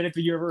who may have been at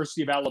the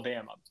University of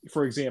Alabama,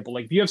 for example.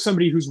 Like if you have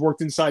somebody who's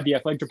worked inside the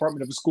athletic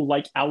department of a school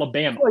like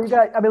Alabama.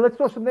 Well, let's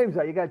throw some names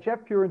out. You got Jeff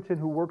Purinton,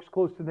 who works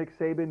close to Nick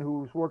Saban,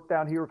 who's worked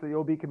down here for the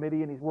OB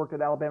committee, and he's worked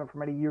at Alabama for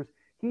many years.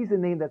 He's a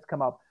name that's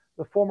come up.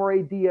 The former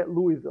AD at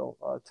Louisville,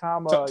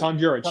 Tom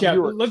Jurich.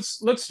 Let's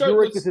start.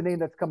 Jurich is a name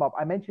that's come up.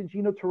 I mentioned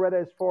Gino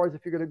Torretta as far as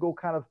if you're going to go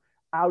kind of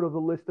out of the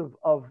list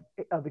of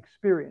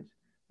experience.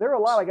 There are a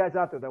lot of guys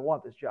out there that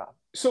want this job.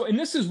 So, and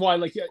this is why,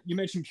 like you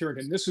mentioned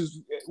Purinton, this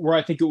is where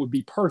I think it would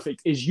be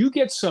perfect, is you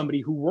get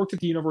somebody who worked at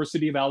the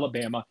University of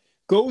Alabama,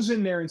 goes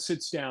in there and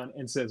sits down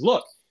and says,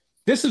 look,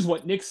 this is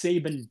what Nick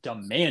Saban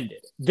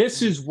demanded.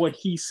 This is what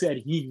he said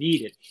he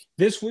needed.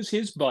 This was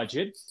his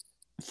budget.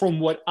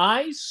 From what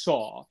I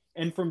saw,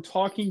 and from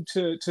talking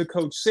to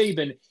Coach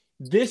Saban,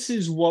 this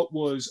is what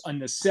was a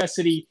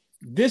necessity.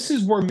 This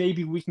is where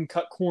maybe we can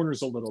cut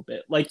corners a little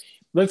bit. Like,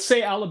 let's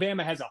say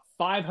Alabama has a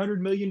 $500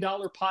 million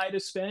pie to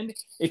spend.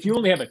 If you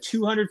only have a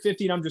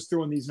 $250, and I'm just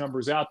throwing these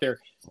numbers out there,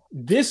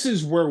 this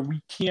is where we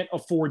can't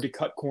afford to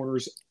cut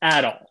corners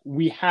at all.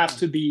 We have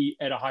to be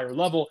at a higher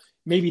level.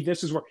 Maybe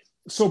this is where –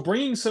 so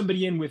bringing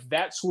somebody in with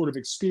that sort of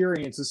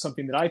experience is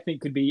something that I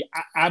think could be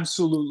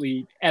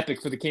absolutely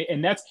epic for the case.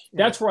 And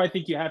that's where I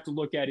think you have to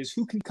look at is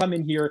who can come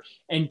in here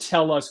and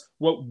tell us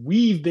what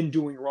we've been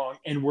doing wrong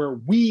and where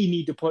we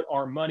need to put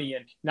our money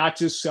in, not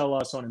just sell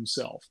us on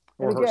himself.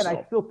 And again, herself.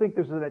 I still think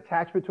there's an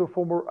attachment to a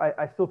former.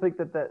 I still think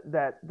that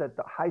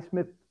the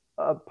Highsmith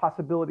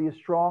possibility is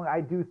strong.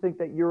 I do think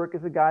that Jurich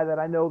is a guy that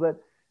I know that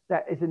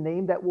is a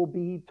name that will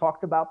be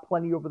talked about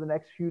plenty over the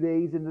next few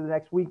days into the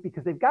next week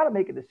because they've got to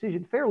make a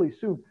decision fairly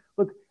soon.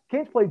 Look,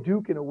 Canes play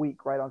Duke in a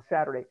week, right, on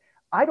Saturday.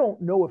 I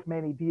don't know if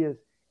Manny Diaz,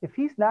 if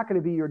he's not going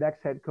to be your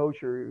next head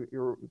coach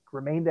or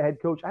remain the head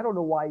coach, I don't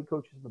know why he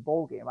coaches the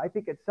bowl game. I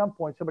think at some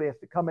point somebody has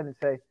to come in and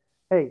say,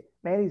 hey,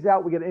 Manny's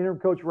out. We get an interim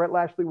coach, Rhett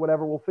Lashley,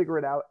 whatever. We'll figure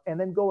it out. And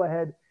then go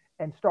ahead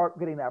and start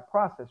getting that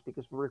process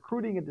because we're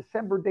recruiting in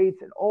December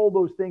dates and all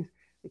those things.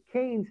 The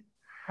Canes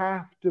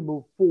have to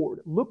move forward.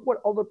 Look what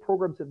other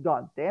programs have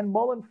done. Dan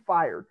Mullen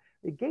fired.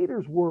 The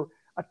Gators were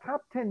a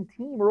top 10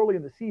 team early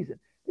in the season.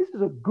 This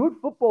is a good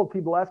football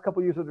team the last couple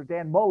of years under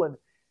Dan Mullen.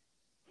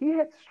 He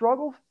had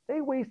struggles.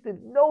 They wasted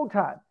no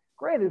time.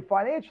 Granted,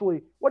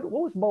 financially, what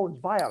was Mullen's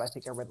buyout? I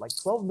think I read like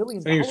 $12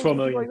 million. I think it's $12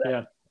 million, like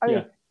yeah. I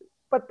mean,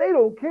 but they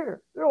don't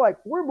care. They're like,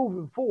 we're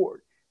moving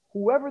forward.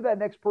 Whoever that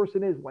next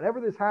person is, whenever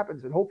this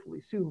happens, and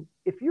hopefully soon,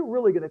 if you're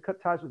really going to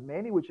cut ties with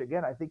Manny, which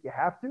again, I think you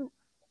have to,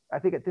 I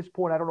think at this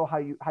point, I don't know how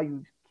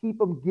you keep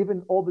them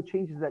given all the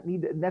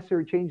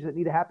necessary changes that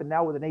need to happen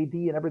now with an AD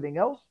and everything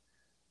else.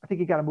 I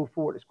think you got to move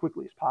forward as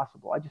quickly as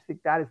possible. I just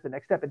think that is the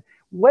next step. And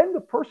when the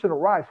person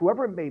arrives,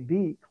 whoever it may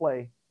be,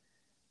 Clay,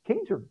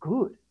 Canes are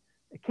good.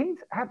 The Canes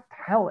have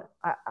talent.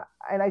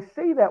 And I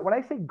say that when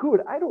I say good,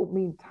 I don't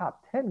mean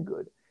top 10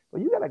 good. But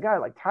you got a guy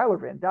like Tyler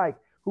Van Dyke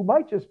who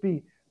might just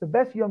be the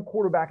best young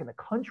quarterback in the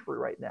country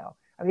right now.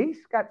 I mean,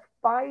 he's got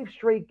 5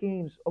 straight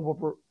games of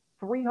over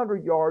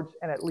 300 yards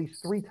and at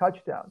least 3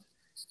 touchdowns.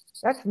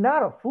 That's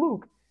not a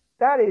fluke.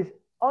 That is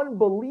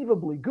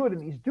unbelievably good,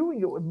 and he's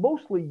doing it with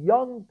mostly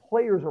young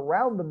players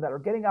around them that are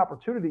getting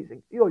opportunities.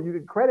 And you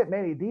can credit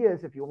Manny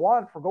Diaz if you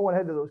want for going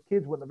ahead to those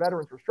kids when the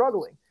veterans were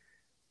struggling.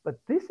 But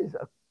this is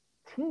a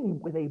team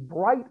with a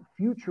bright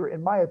future,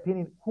 in my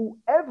opinion.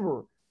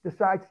 Whoever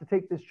decides to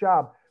take this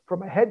job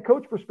from a head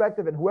coach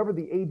perspective and whoever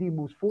the AD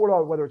moves forward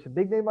on, whether it's a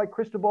big name like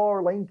Cristobal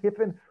or Lane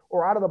Kiffin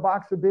or out of the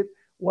box a bit,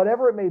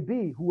 whatever it may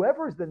be,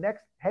 whoever is the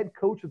next head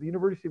coach of the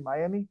University of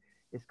Miami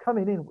is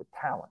coming in with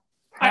talent.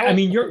 I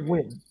mean,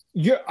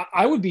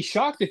 I would be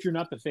shocked if you're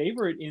not the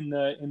favorite in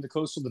the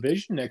Coastal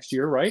Division next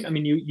year, right? I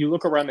mean, you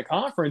look around the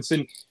conference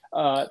and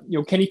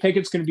Kenny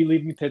Pickett's going to be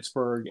leaving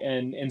Pittsburgh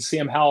and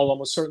Sam Howell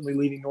almost certainly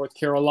leaving North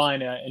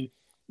Carolina, and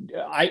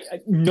I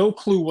no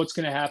clue what's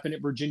going to happen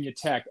at Virginia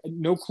Tech.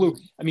 No clue.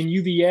 I mean,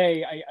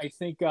 UVA, I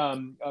think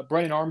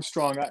Brennan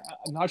Armstrong,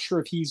 I'm not sure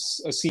if he's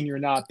a senior or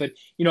not, but,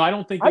 I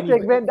don't think – I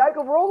take Van Dyke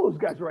over all those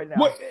guys right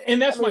now. And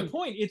that's my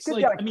point. It's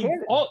like,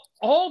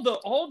 all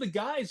the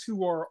guys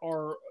who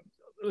are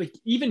like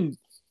even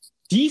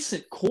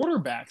decent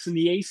quarterbacks in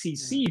the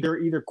ACC. There are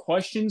either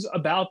questions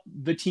about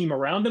the team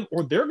around them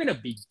or they're going to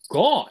be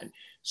gone.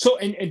 So,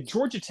 and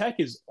Georgia Tech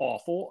is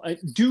awful.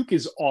 Duke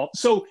is awful.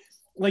 So,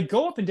 like,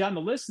 go up and down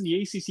the list in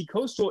the ACC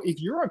Coastal.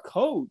 If you're a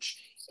coach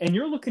and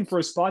you're looking for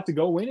a spot to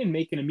go in and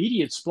make an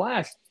immediate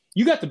splash,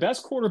 you got the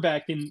best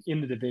quarterback in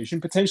the division,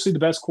 potentially the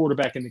best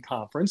quarterback in the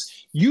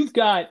conference. You've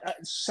got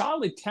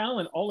solid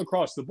talent all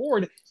across the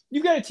board.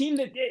 You've got a team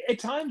that at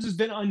times has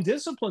been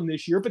undisciplined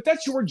this year, but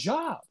that's your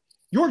job.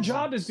 Your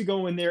job is to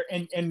go in there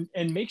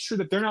and make sure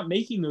that they're not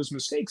making those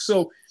mistakes.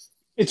 So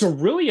it's a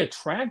really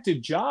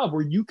attractive job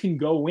where you can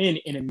go in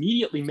and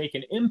immediately make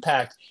an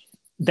impact.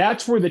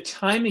 That's where the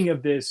timing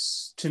of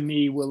this, to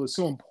me, Will, is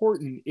so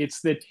important.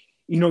 It's that,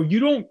 you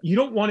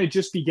don't want to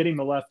just be getting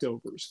the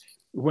leftovers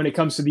when it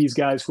comes to these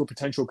guys who are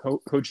potential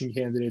coaching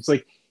candidates.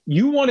 Like,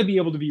 you want to be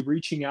able to be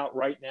reaching out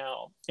right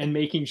now and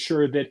making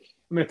sure that,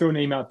 I'm going to throw a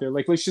name out there.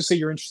 Like, let's just say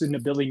you're interested in a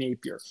Billy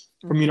Napier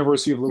from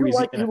University of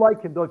Louisiana. You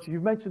like him, don't you?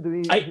 You've mentioned to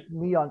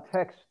me on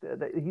text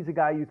that he's a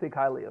guy you think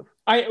highly of.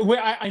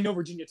 I know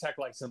Virginia Tech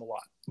likes him a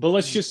lot, but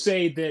let's just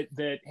say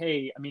that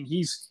hey, I mean,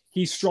 he's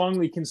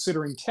strongly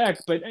considering Tech,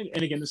 but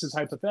and again, this is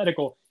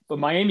hypothetical, but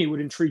Miami would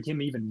intrigue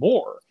him even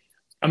more.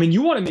 I mean,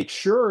 you want to make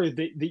sure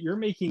that you're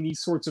making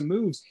these sorts of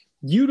moves.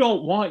 You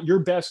don't want your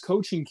best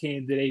coaching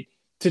candidate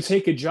to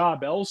take a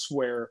job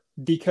elsewhere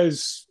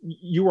because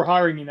you were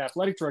hiring an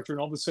athletic director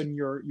and all of a sudden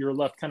you're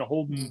left kind of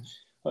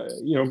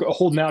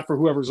holding out for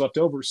whoever's left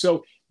over.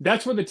 So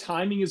that's where the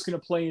timing is going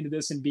to play into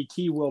this and be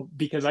key, Will,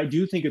 because I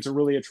do think it's a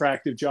really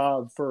attractive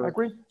job for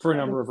a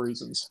number of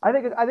reasons. I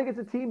think it's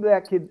a team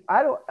that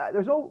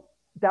there's no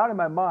doubt in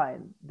my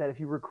mind that if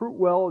you recruit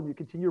well and you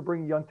continue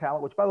bringing young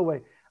talent, which, by the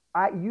way,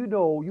 you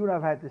and I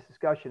have had this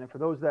discussion, and for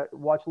those that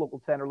watch Local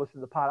 10 or listen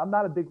to the pod, I'm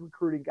not a big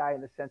recruiting guy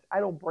in the sense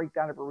I don't break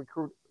down every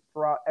recruit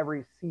throughout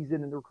every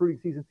season in the recruiting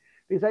season,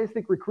 because I just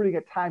think recruiting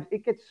at times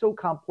it gets so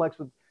complex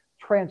with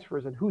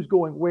transfers and who's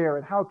going where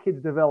and how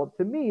kids develop.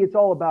 To me, it's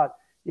all about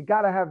you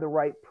got to have the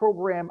right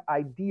program,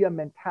 idea,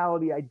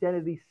 mentality,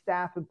 identity,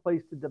 staff in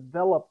place to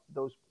develop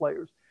those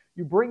players.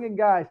 You bring in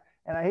guys,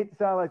 and I hate to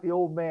sound like the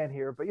old man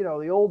here, but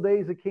the old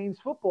days of Canes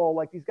football,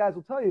 like these guys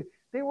will tell you,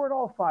 they weren't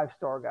all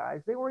 5-star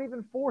guys. They weren't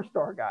even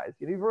 4-star guys.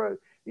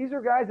 These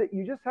are guys that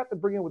you just have to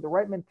bring in with the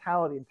right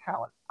mentality and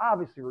talent.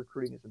 Obviously,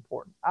 recruiting is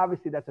important.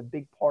 Obviously, that's a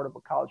big part of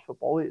what college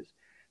football is.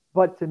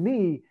 But to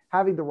me,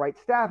 having the right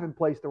staff in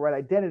place, the right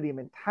identity and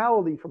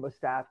mentality from a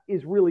staff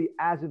is really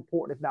as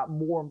important, if not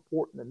more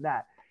important than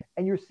that.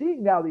 And you're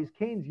seeing now these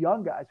Canes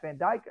young guys, Van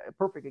Dyke, a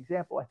perfect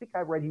example. I think I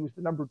read he was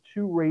the number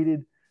 2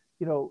 rated,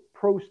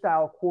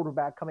 pro-style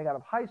quarterback coming out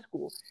of high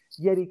school.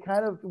 Yet he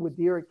kind of, with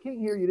Derek King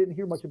here, you didn't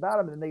hear much about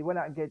him. And then they went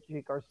out and get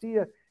Jake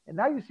Garcia. And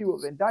now you see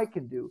what Van Dyke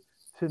can do.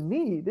 To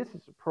me, this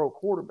is a pro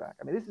quarterback.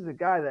 I mean, this is a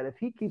guy that if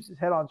he keeps his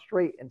head on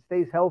straight and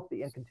stays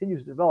healthy and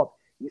continues to develop,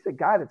 he's a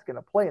guy that's going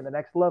to play in the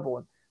next level.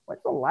 And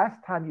when's the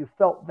last time you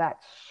felt that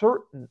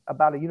certain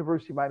about a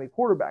University of Miami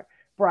quarterback?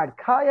 Brad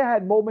Kaya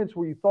had moments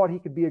where you thought he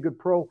could be a good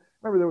pro.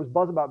 Remember, there was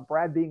buzz about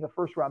Brad being a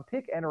first-round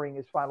pick entering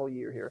his final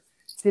year here.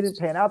 Didn't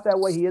pan out that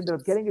way. He ended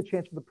up getting a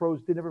chance for the pros,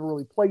 never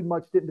really played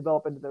much, didn't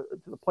develop into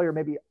the player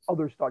maybe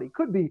others thought he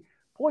could be.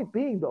 Point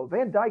being, though,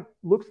 Van Dyke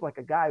looks like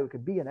a guy who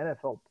could be an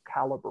NFL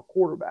caliber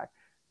quarterback,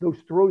 those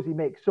throws he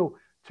makes. So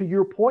to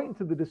your point,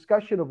 to the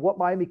discussion of what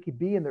Miami could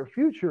be in their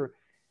future,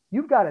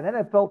 you've got an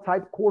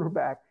NFL-type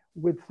quarterback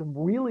with some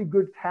really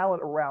good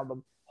talent around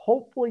them.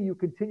 Hopefully you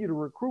continue to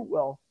recruit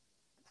well.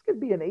 This could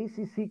be an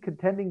ACC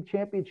contending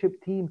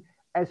championship team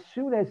as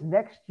soon as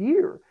next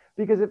year.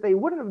 Because if they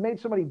wouldn't have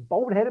made so many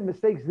boneheaded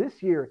mistakes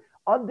this year,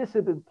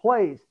 undisciplined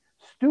plays,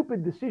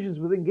 stupid decisions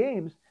within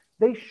games,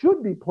 they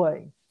should be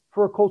playing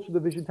for a Coastal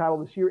Division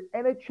title this year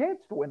and a chance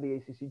to win the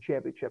ACC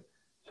championship.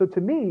 So to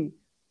me,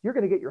 you're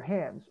going to get your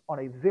hands on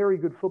a very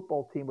good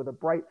football team with a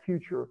bright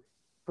future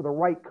for the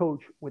right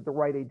coach with the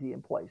right AD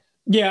in place.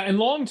 Yeah, and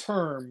long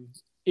term,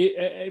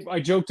 I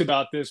joked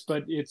about this,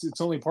 but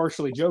it's only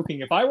partially joking.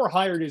 If I were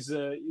hired as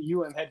a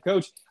head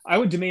coach, I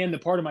would demand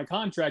that part of my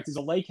contract is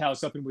a lake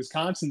house up in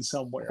Wisconsin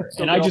somewhere.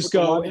 And I just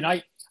go and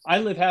I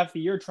live half the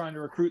year trying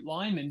to recruit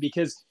linemen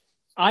because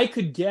I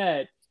could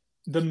get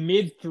the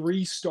mid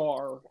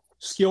 3-star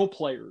skill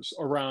players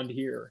around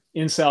here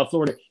in South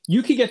Florida.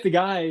 You could get the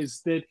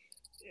guys that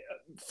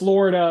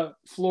Florida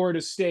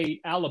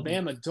State,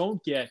 Alabama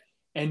don't get.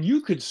 And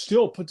you could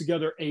still put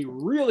together a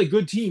really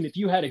good team if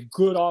you had a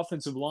good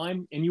offensive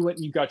line and you went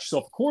and you got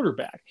yourself a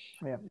quarterback.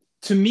 Yeah.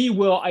 To me,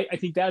 Will, I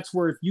think that's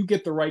where if you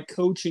get the right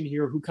coach in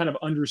here who kind of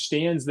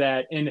understands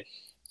that. And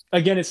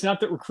again, it's not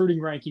that recruiting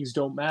rankings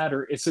don't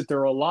matter. It's that there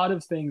are a lot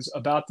of things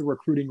about the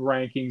recruiting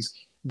rankings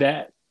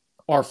that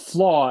are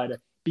flawed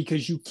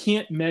because you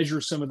can't measure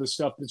some of the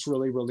stuff that's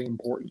really, really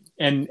important.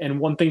 And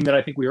one thing that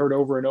I think we heard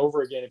over and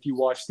over again, if you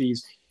watch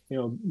these,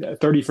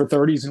 30 for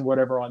 30s and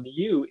whatever on the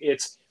U,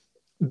 it's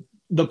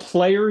the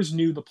players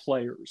knew the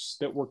players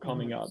that were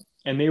coming up,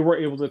 and they were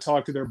able to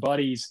talk to their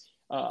buddies,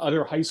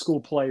 other high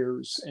school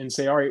players, and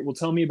say, all right, well,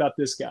 tell me about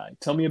this guy.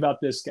 Tell me about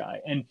this guy.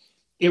 And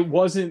it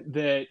wasn't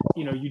that,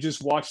 you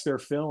just watched their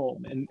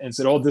film and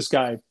said, oh, this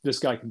guy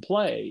can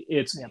play.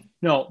 It's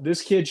no,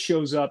 this kid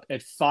shows up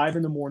at 5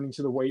 a.m.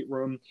 to the weight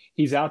room.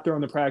 He's out there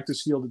on the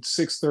practice field at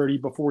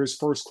 6:30 before his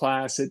first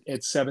class at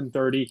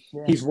 7:30.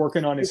 Yeah. He's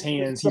working on his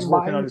hands. He's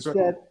working on his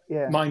mindset. The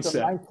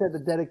mindset, the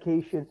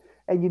dedication.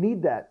 And you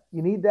need that.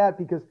 You need that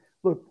because,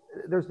 look,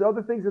 there's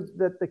other things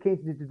that the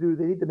Canes need to do.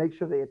 They need to make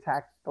sure they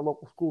attack the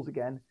local schools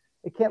again.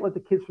 They can't let the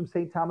kids from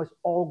St. Thomas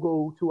all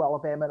go to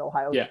Alabama and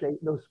Ohio State and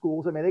those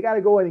schools. I mean, they got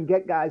to go in and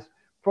get guys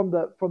from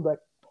the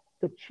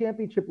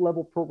championship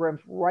level programs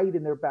right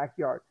in their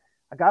backyard.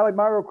 A guy like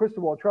Mario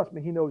Cristobal, trust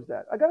me, he knows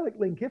that. A guy like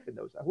Lane Kiffin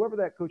knows that, whoever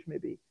that coach may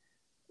be.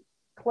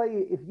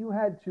 Clay, if you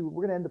had to,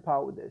 we're going to end the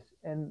pod with this,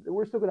 and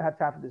we're still going to have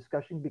time for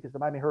discussion because the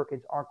Miami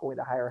Hurricanes aren't going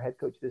to hire a head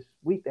coach this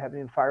week. They haven't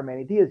even fired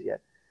Manny Diaz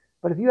yet.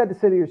 But if you had to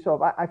say to yourself,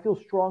 I feel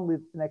strongly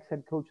the next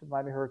head coach of the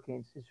Miami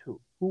Hurricanes is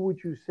who? Who would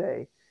you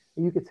say?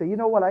 And you could say, you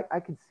know what, I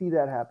could see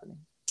that happening.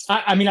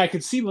 I mean, I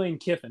could see Lane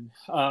Kiffin.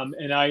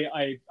 And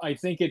I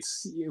think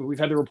we've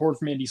had the report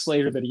from Andy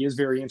Slater that he is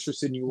very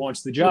interested and he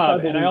wants the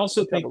job. And I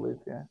also think,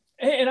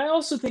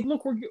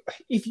 look,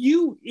 if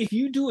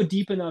you do a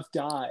deep enough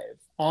dive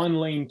on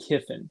Lane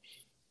Kiffin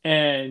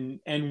and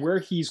where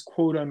he's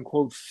quote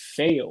unquote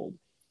failed,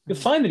 you'll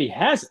find that he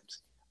hasn't.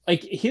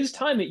 Like his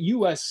time at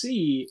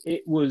USC,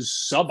 it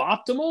was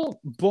suboptimal,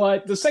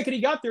 but the second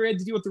he got there, he had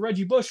to deal with the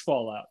Reggie Bush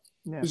fallout.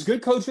 Yeah. He was a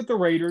good coach with the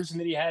Raiders, and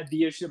then he had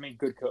the issue. I mean,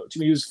 good coach. I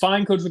mean, he was a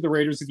fine coach with the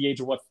Raiders at the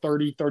age of,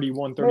 30,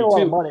 31, 32. Made a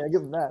lot of money, I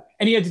give him that.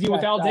 And he had to deal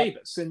with Al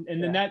Davis, and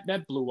then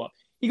that blew up.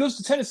 He goes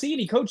to Tennessee,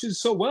 and he coaches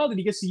so well that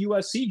he gets the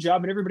USC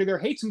job, and everybody there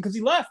hates him because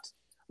he left.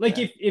 Like,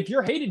 if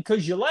you're hated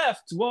because you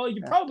left, well,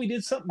 you probably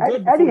did something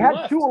good and he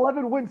had 2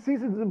 11-win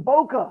seasons in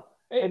Boca.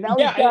 And now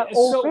he's got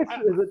Ole Miss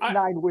as a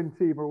 9-win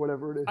team or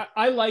whatever it is.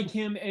 I like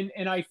him,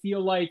 and I feel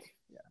like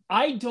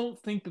I don't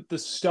think that the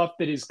stuff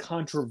that is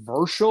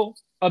controversial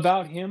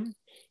about him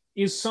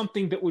is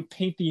something that would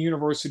paint the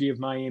University of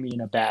Miami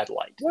in a bad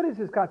light. What is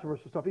his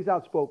controversial stuff? He's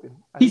outspoken.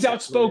 He's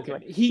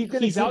outspoken.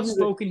 He's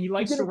outspoken. He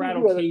likes to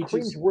rattle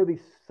cages. Cringeworthy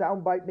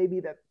soundbite maybe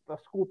that the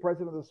school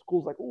president of the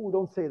school's like, "Oh,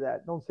 don't say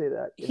that. Don't say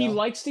that." He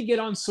likes to get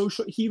on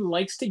social. He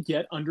likes to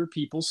get under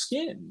people's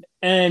skin,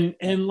 and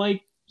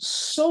like,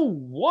 so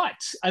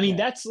what? I mean,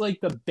 that's like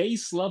the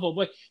base level.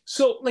 But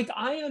so, like,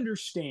 I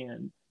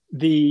understand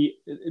the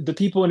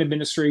people in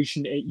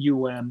administration at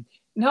UM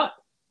not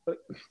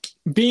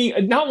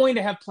wanting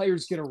to have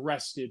players get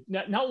arrested,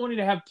 not wanting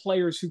to have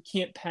players who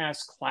can't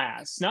pass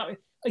class. Not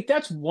like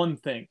that's one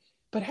thing,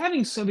 but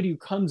having somebody who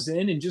comes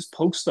in and just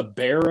pokes the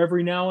bear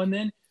every now and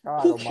then,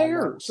 who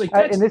cares? Like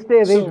in this day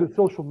and age with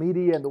social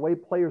media and the way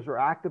players are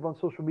active on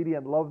social media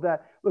and love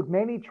that. Look,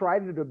 Manny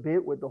tried it a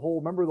bit with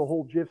remember the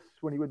whole GIFs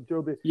when he would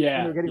do when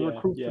they're getting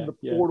recruits in the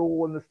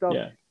portal and the stuff.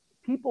 Yeah.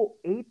 People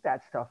ate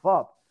that stuff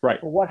up. Right.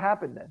 But what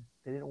happened then?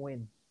 They didn't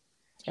win.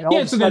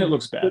 And so then it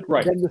looks bad,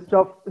 right?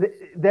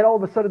 Then all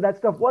of a sudden that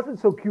stuff wasn't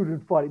so cute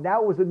and funny.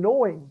 Now it was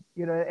annoying,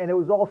 and it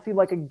was all seemed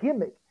like a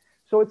gimmick.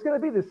 So it's going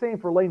to be the same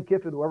for Lane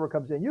Kiffin, whoever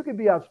comes in. You can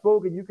be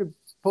outspoken, you can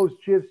post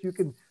GIFs, you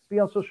can be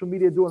on social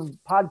media doing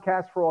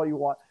podcasts for all you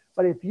want.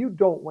 But if you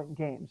don't win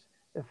games,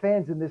 the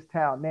fans in this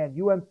town, man,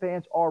 UM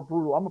fans are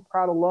brutal. I'm a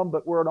proud alum,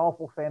 but we're an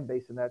awful fan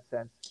base in that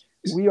sense.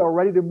 We are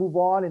ready to move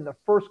on in the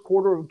first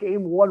quarter of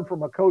game 1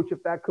 from a coach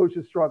if that coach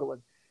is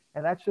struggling.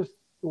 And that's just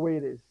the way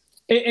it is.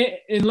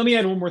 And let me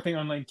add one more thing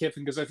on Lane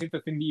Kiffin, because I think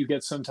the thing that you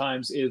get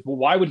sometimes is, well,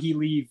 why would he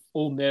leave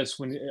Ole Miss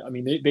when, I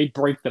mean, they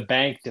break the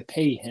bank to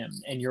pay him,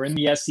 and you're in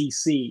the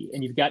SEC,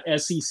 and you've got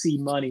SEC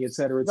money, et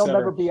cetera, et cetera. They'll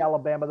never be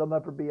Alabama. They'll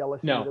never be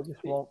LSU. No. They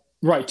just won't.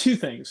 Right. 2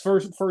 things.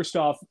 First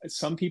off,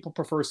 some people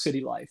prefer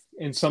city life,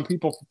 and some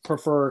people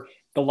prefer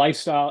the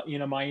lifestyle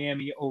in a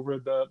Miami over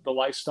the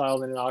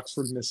lifestyle in an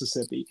Oxford,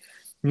 Mississippi.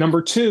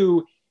 Number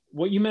 2,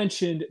 what you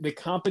mentioned, the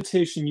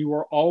competition, you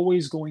are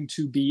always going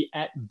to be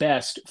at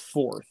best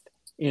 4th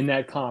in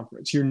that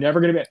conference. You're never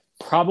going to be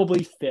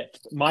probably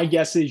 5th. My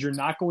guess is you're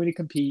not going to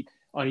compete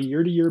on a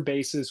year-to-year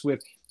basis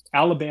with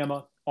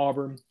Alabama,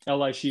 Auburn,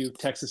 LSU,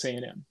 Texas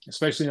A&M,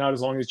 especially not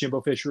as long as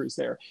Jimbo Fisher is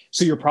there.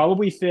 So you're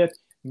probably 5th.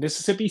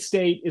 Mississippi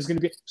State is going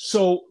to be –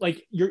 so,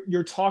 like,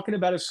 you're talking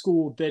about a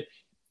school that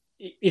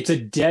it's a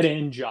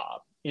dead-end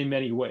job in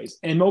many ways.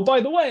 And, oh,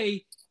 by the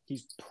way,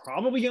 he's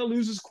probably going to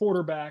lose his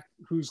quarterback,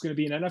 who's going to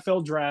be an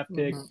NFL draft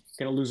pick, going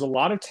to lose a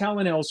lot of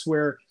talent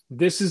elsewhere.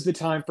 This is the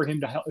time for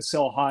him to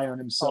sell high on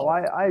himself. Oh,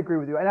 I agree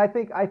with you. And I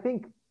think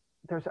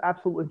there's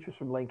absolute interest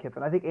from Lane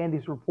Kiffin. I think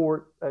Andy's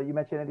report, you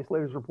mentioned Andy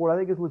Slater's report, I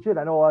think is legit.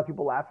 I know a lot of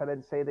people laugh at it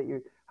and say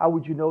that how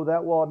would you know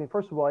that? Well, I mean,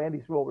 first of all,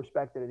 Andy's well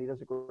respected and he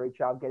does a great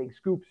job getting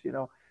scoops,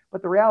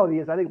 But the reality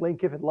is I think Lane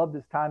Kiffin loved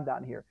his time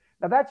down here.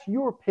 Now that's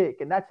your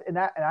pick. And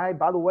I,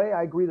 by the way,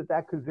 I agree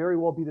that could very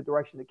well be the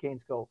direction the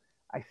Canes go.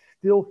 I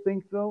still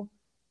think though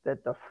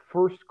that the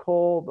first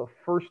call, the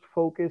first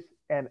focus,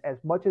 and as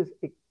much as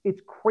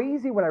it's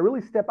crazy when I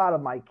really step out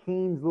of my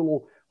Canes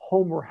little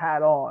homer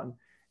hat on,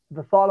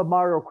 the thought of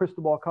Mario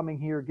Cristobal coming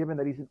here, given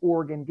that he's in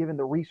Oregon, given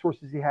the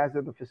resources he has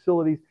there, the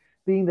facilities,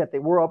 being that they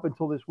were up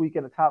until this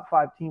weekend a top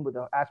 5 team with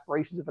the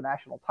aspirations of a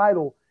national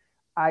title,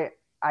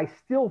 I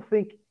still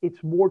think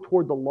it's more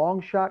toward the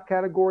long shot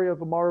category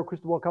of a Mario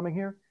Cristobal coming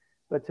here.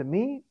 But to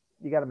me,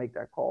 you got to make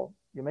that call.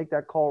 You make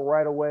that call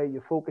right away.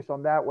 You focus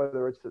on that,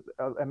 whether it's,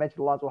 I mentioned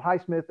Alonzo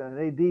Highsmith and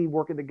an AD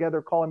working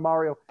together, calling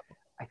Mario.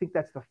 I think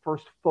that's the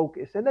first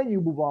focus. And then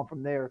you move on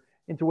from there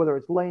into whether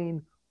it's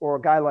Lane or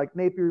a guy like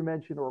Napier you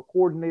mentioned, or a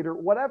coordinator,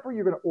 whatever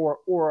you're going to,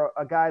 or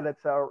a guy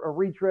that's a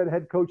retread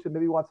head coach that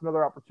maybe wants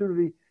another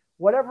opportunity.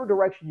 Whatever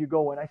direction you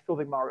go in, I still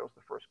think Mario's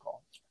the first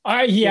call.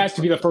 He has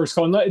to be the first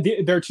call.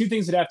 There are two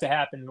things that have to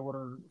happen in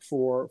order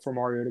for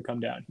Mario to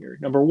come down here.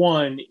 Number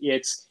one,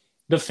 it's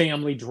the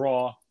family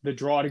draw, the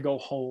draw to go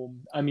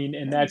home. I mean,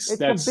 and that's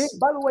big,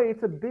 by the way,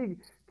 it's a big,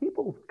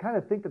 people kind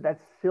of think that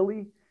that's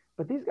silly,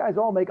 but these guys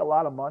all make a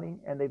lot of money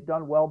and they've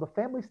done well. The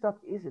family stuff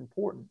is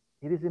important.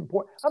 It is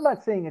important. I'm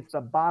not saying it's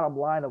the bottom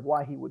line of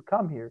why he would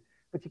come here,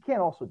 but you can't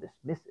also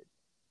dismiss it.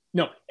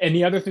 No. And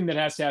the other thing that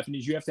has to happen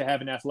is you have to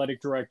have an athletic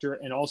director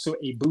and also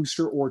a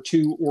booster or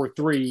two or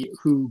three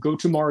who go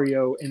to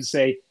Mario and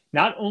say,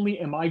 not only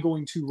am I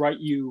going to write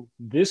you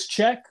this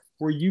check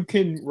where you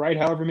can write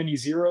however many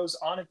zeros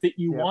on it that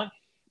you want,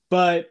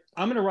 but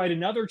I'm going to write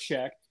another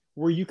check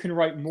where you can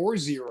write more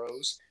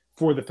zeros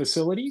for the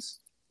facilities,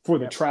 for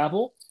the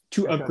travel,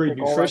 to upgrade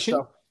nutrition.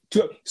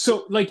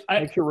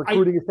 Make sure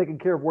recruiting is taken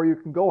care of, where you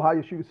can go, how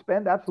you should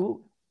spend.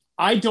 Absolutely.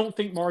 I don't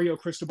think Mario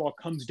Cristobal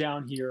comes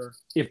down here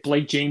if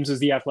Blake James is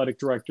the athletic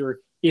director,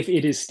 if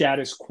it is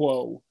status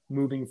quo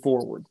moving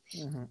forward.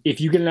 Mm-hmm.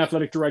 If you get an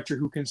athletic director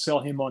who can sell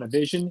him on a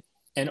vision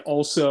and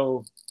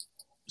also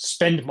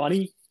spend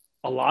money,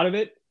 a lot of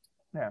it,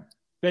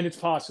 then it's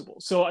possible.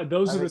 So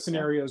those are the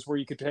scenarios where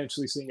you could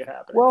potentially see it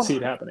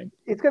happening.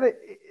 It's going to,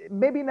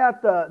 maybe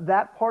not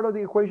that part of the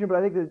equation, but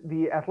I think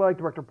the athletic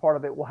director part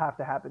of it will have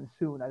to happen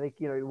soon. I think,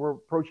 we're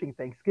approaching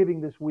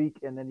Thanksgiving this week,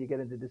 and then you get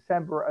into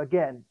December.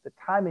 Again, the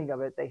timing of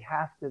it, they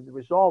have to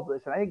resolve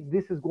this. And I think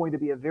this is going to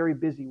be a very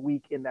busy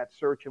week in that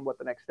search and what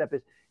the next step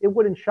is. It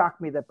wouldn't shock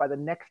me that by the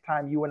next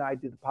time you and I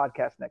do the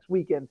podcast next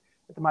weekend,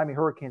 that the Miami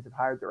Hurricanes have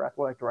hired their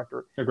athletic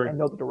director and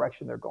know the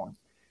direction they're going.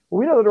 Well,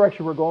 we know the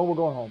direction we're going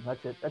home.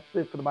 That's it. That's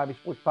it for the Miami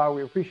Sports Power.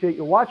 We appreciate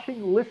you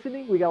watching,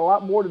 listening. We got a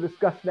lot more to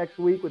discuss next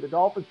week with the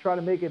Dolphins trying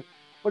to make it,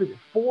 4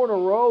 in a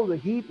row. The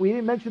Heat, we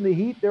didn't mention the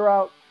Heat. They're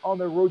out on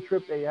their road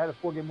trip. They had a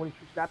 4-game winning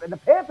streak snap. And the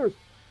Panthers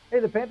are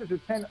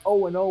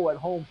 10-0-0 at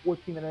home,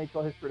 14 in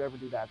NHL history to ever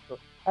do that. So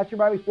that's your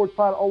Miami Sports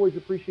Pod. Always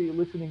appreciate you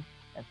listening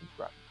and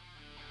subscribe.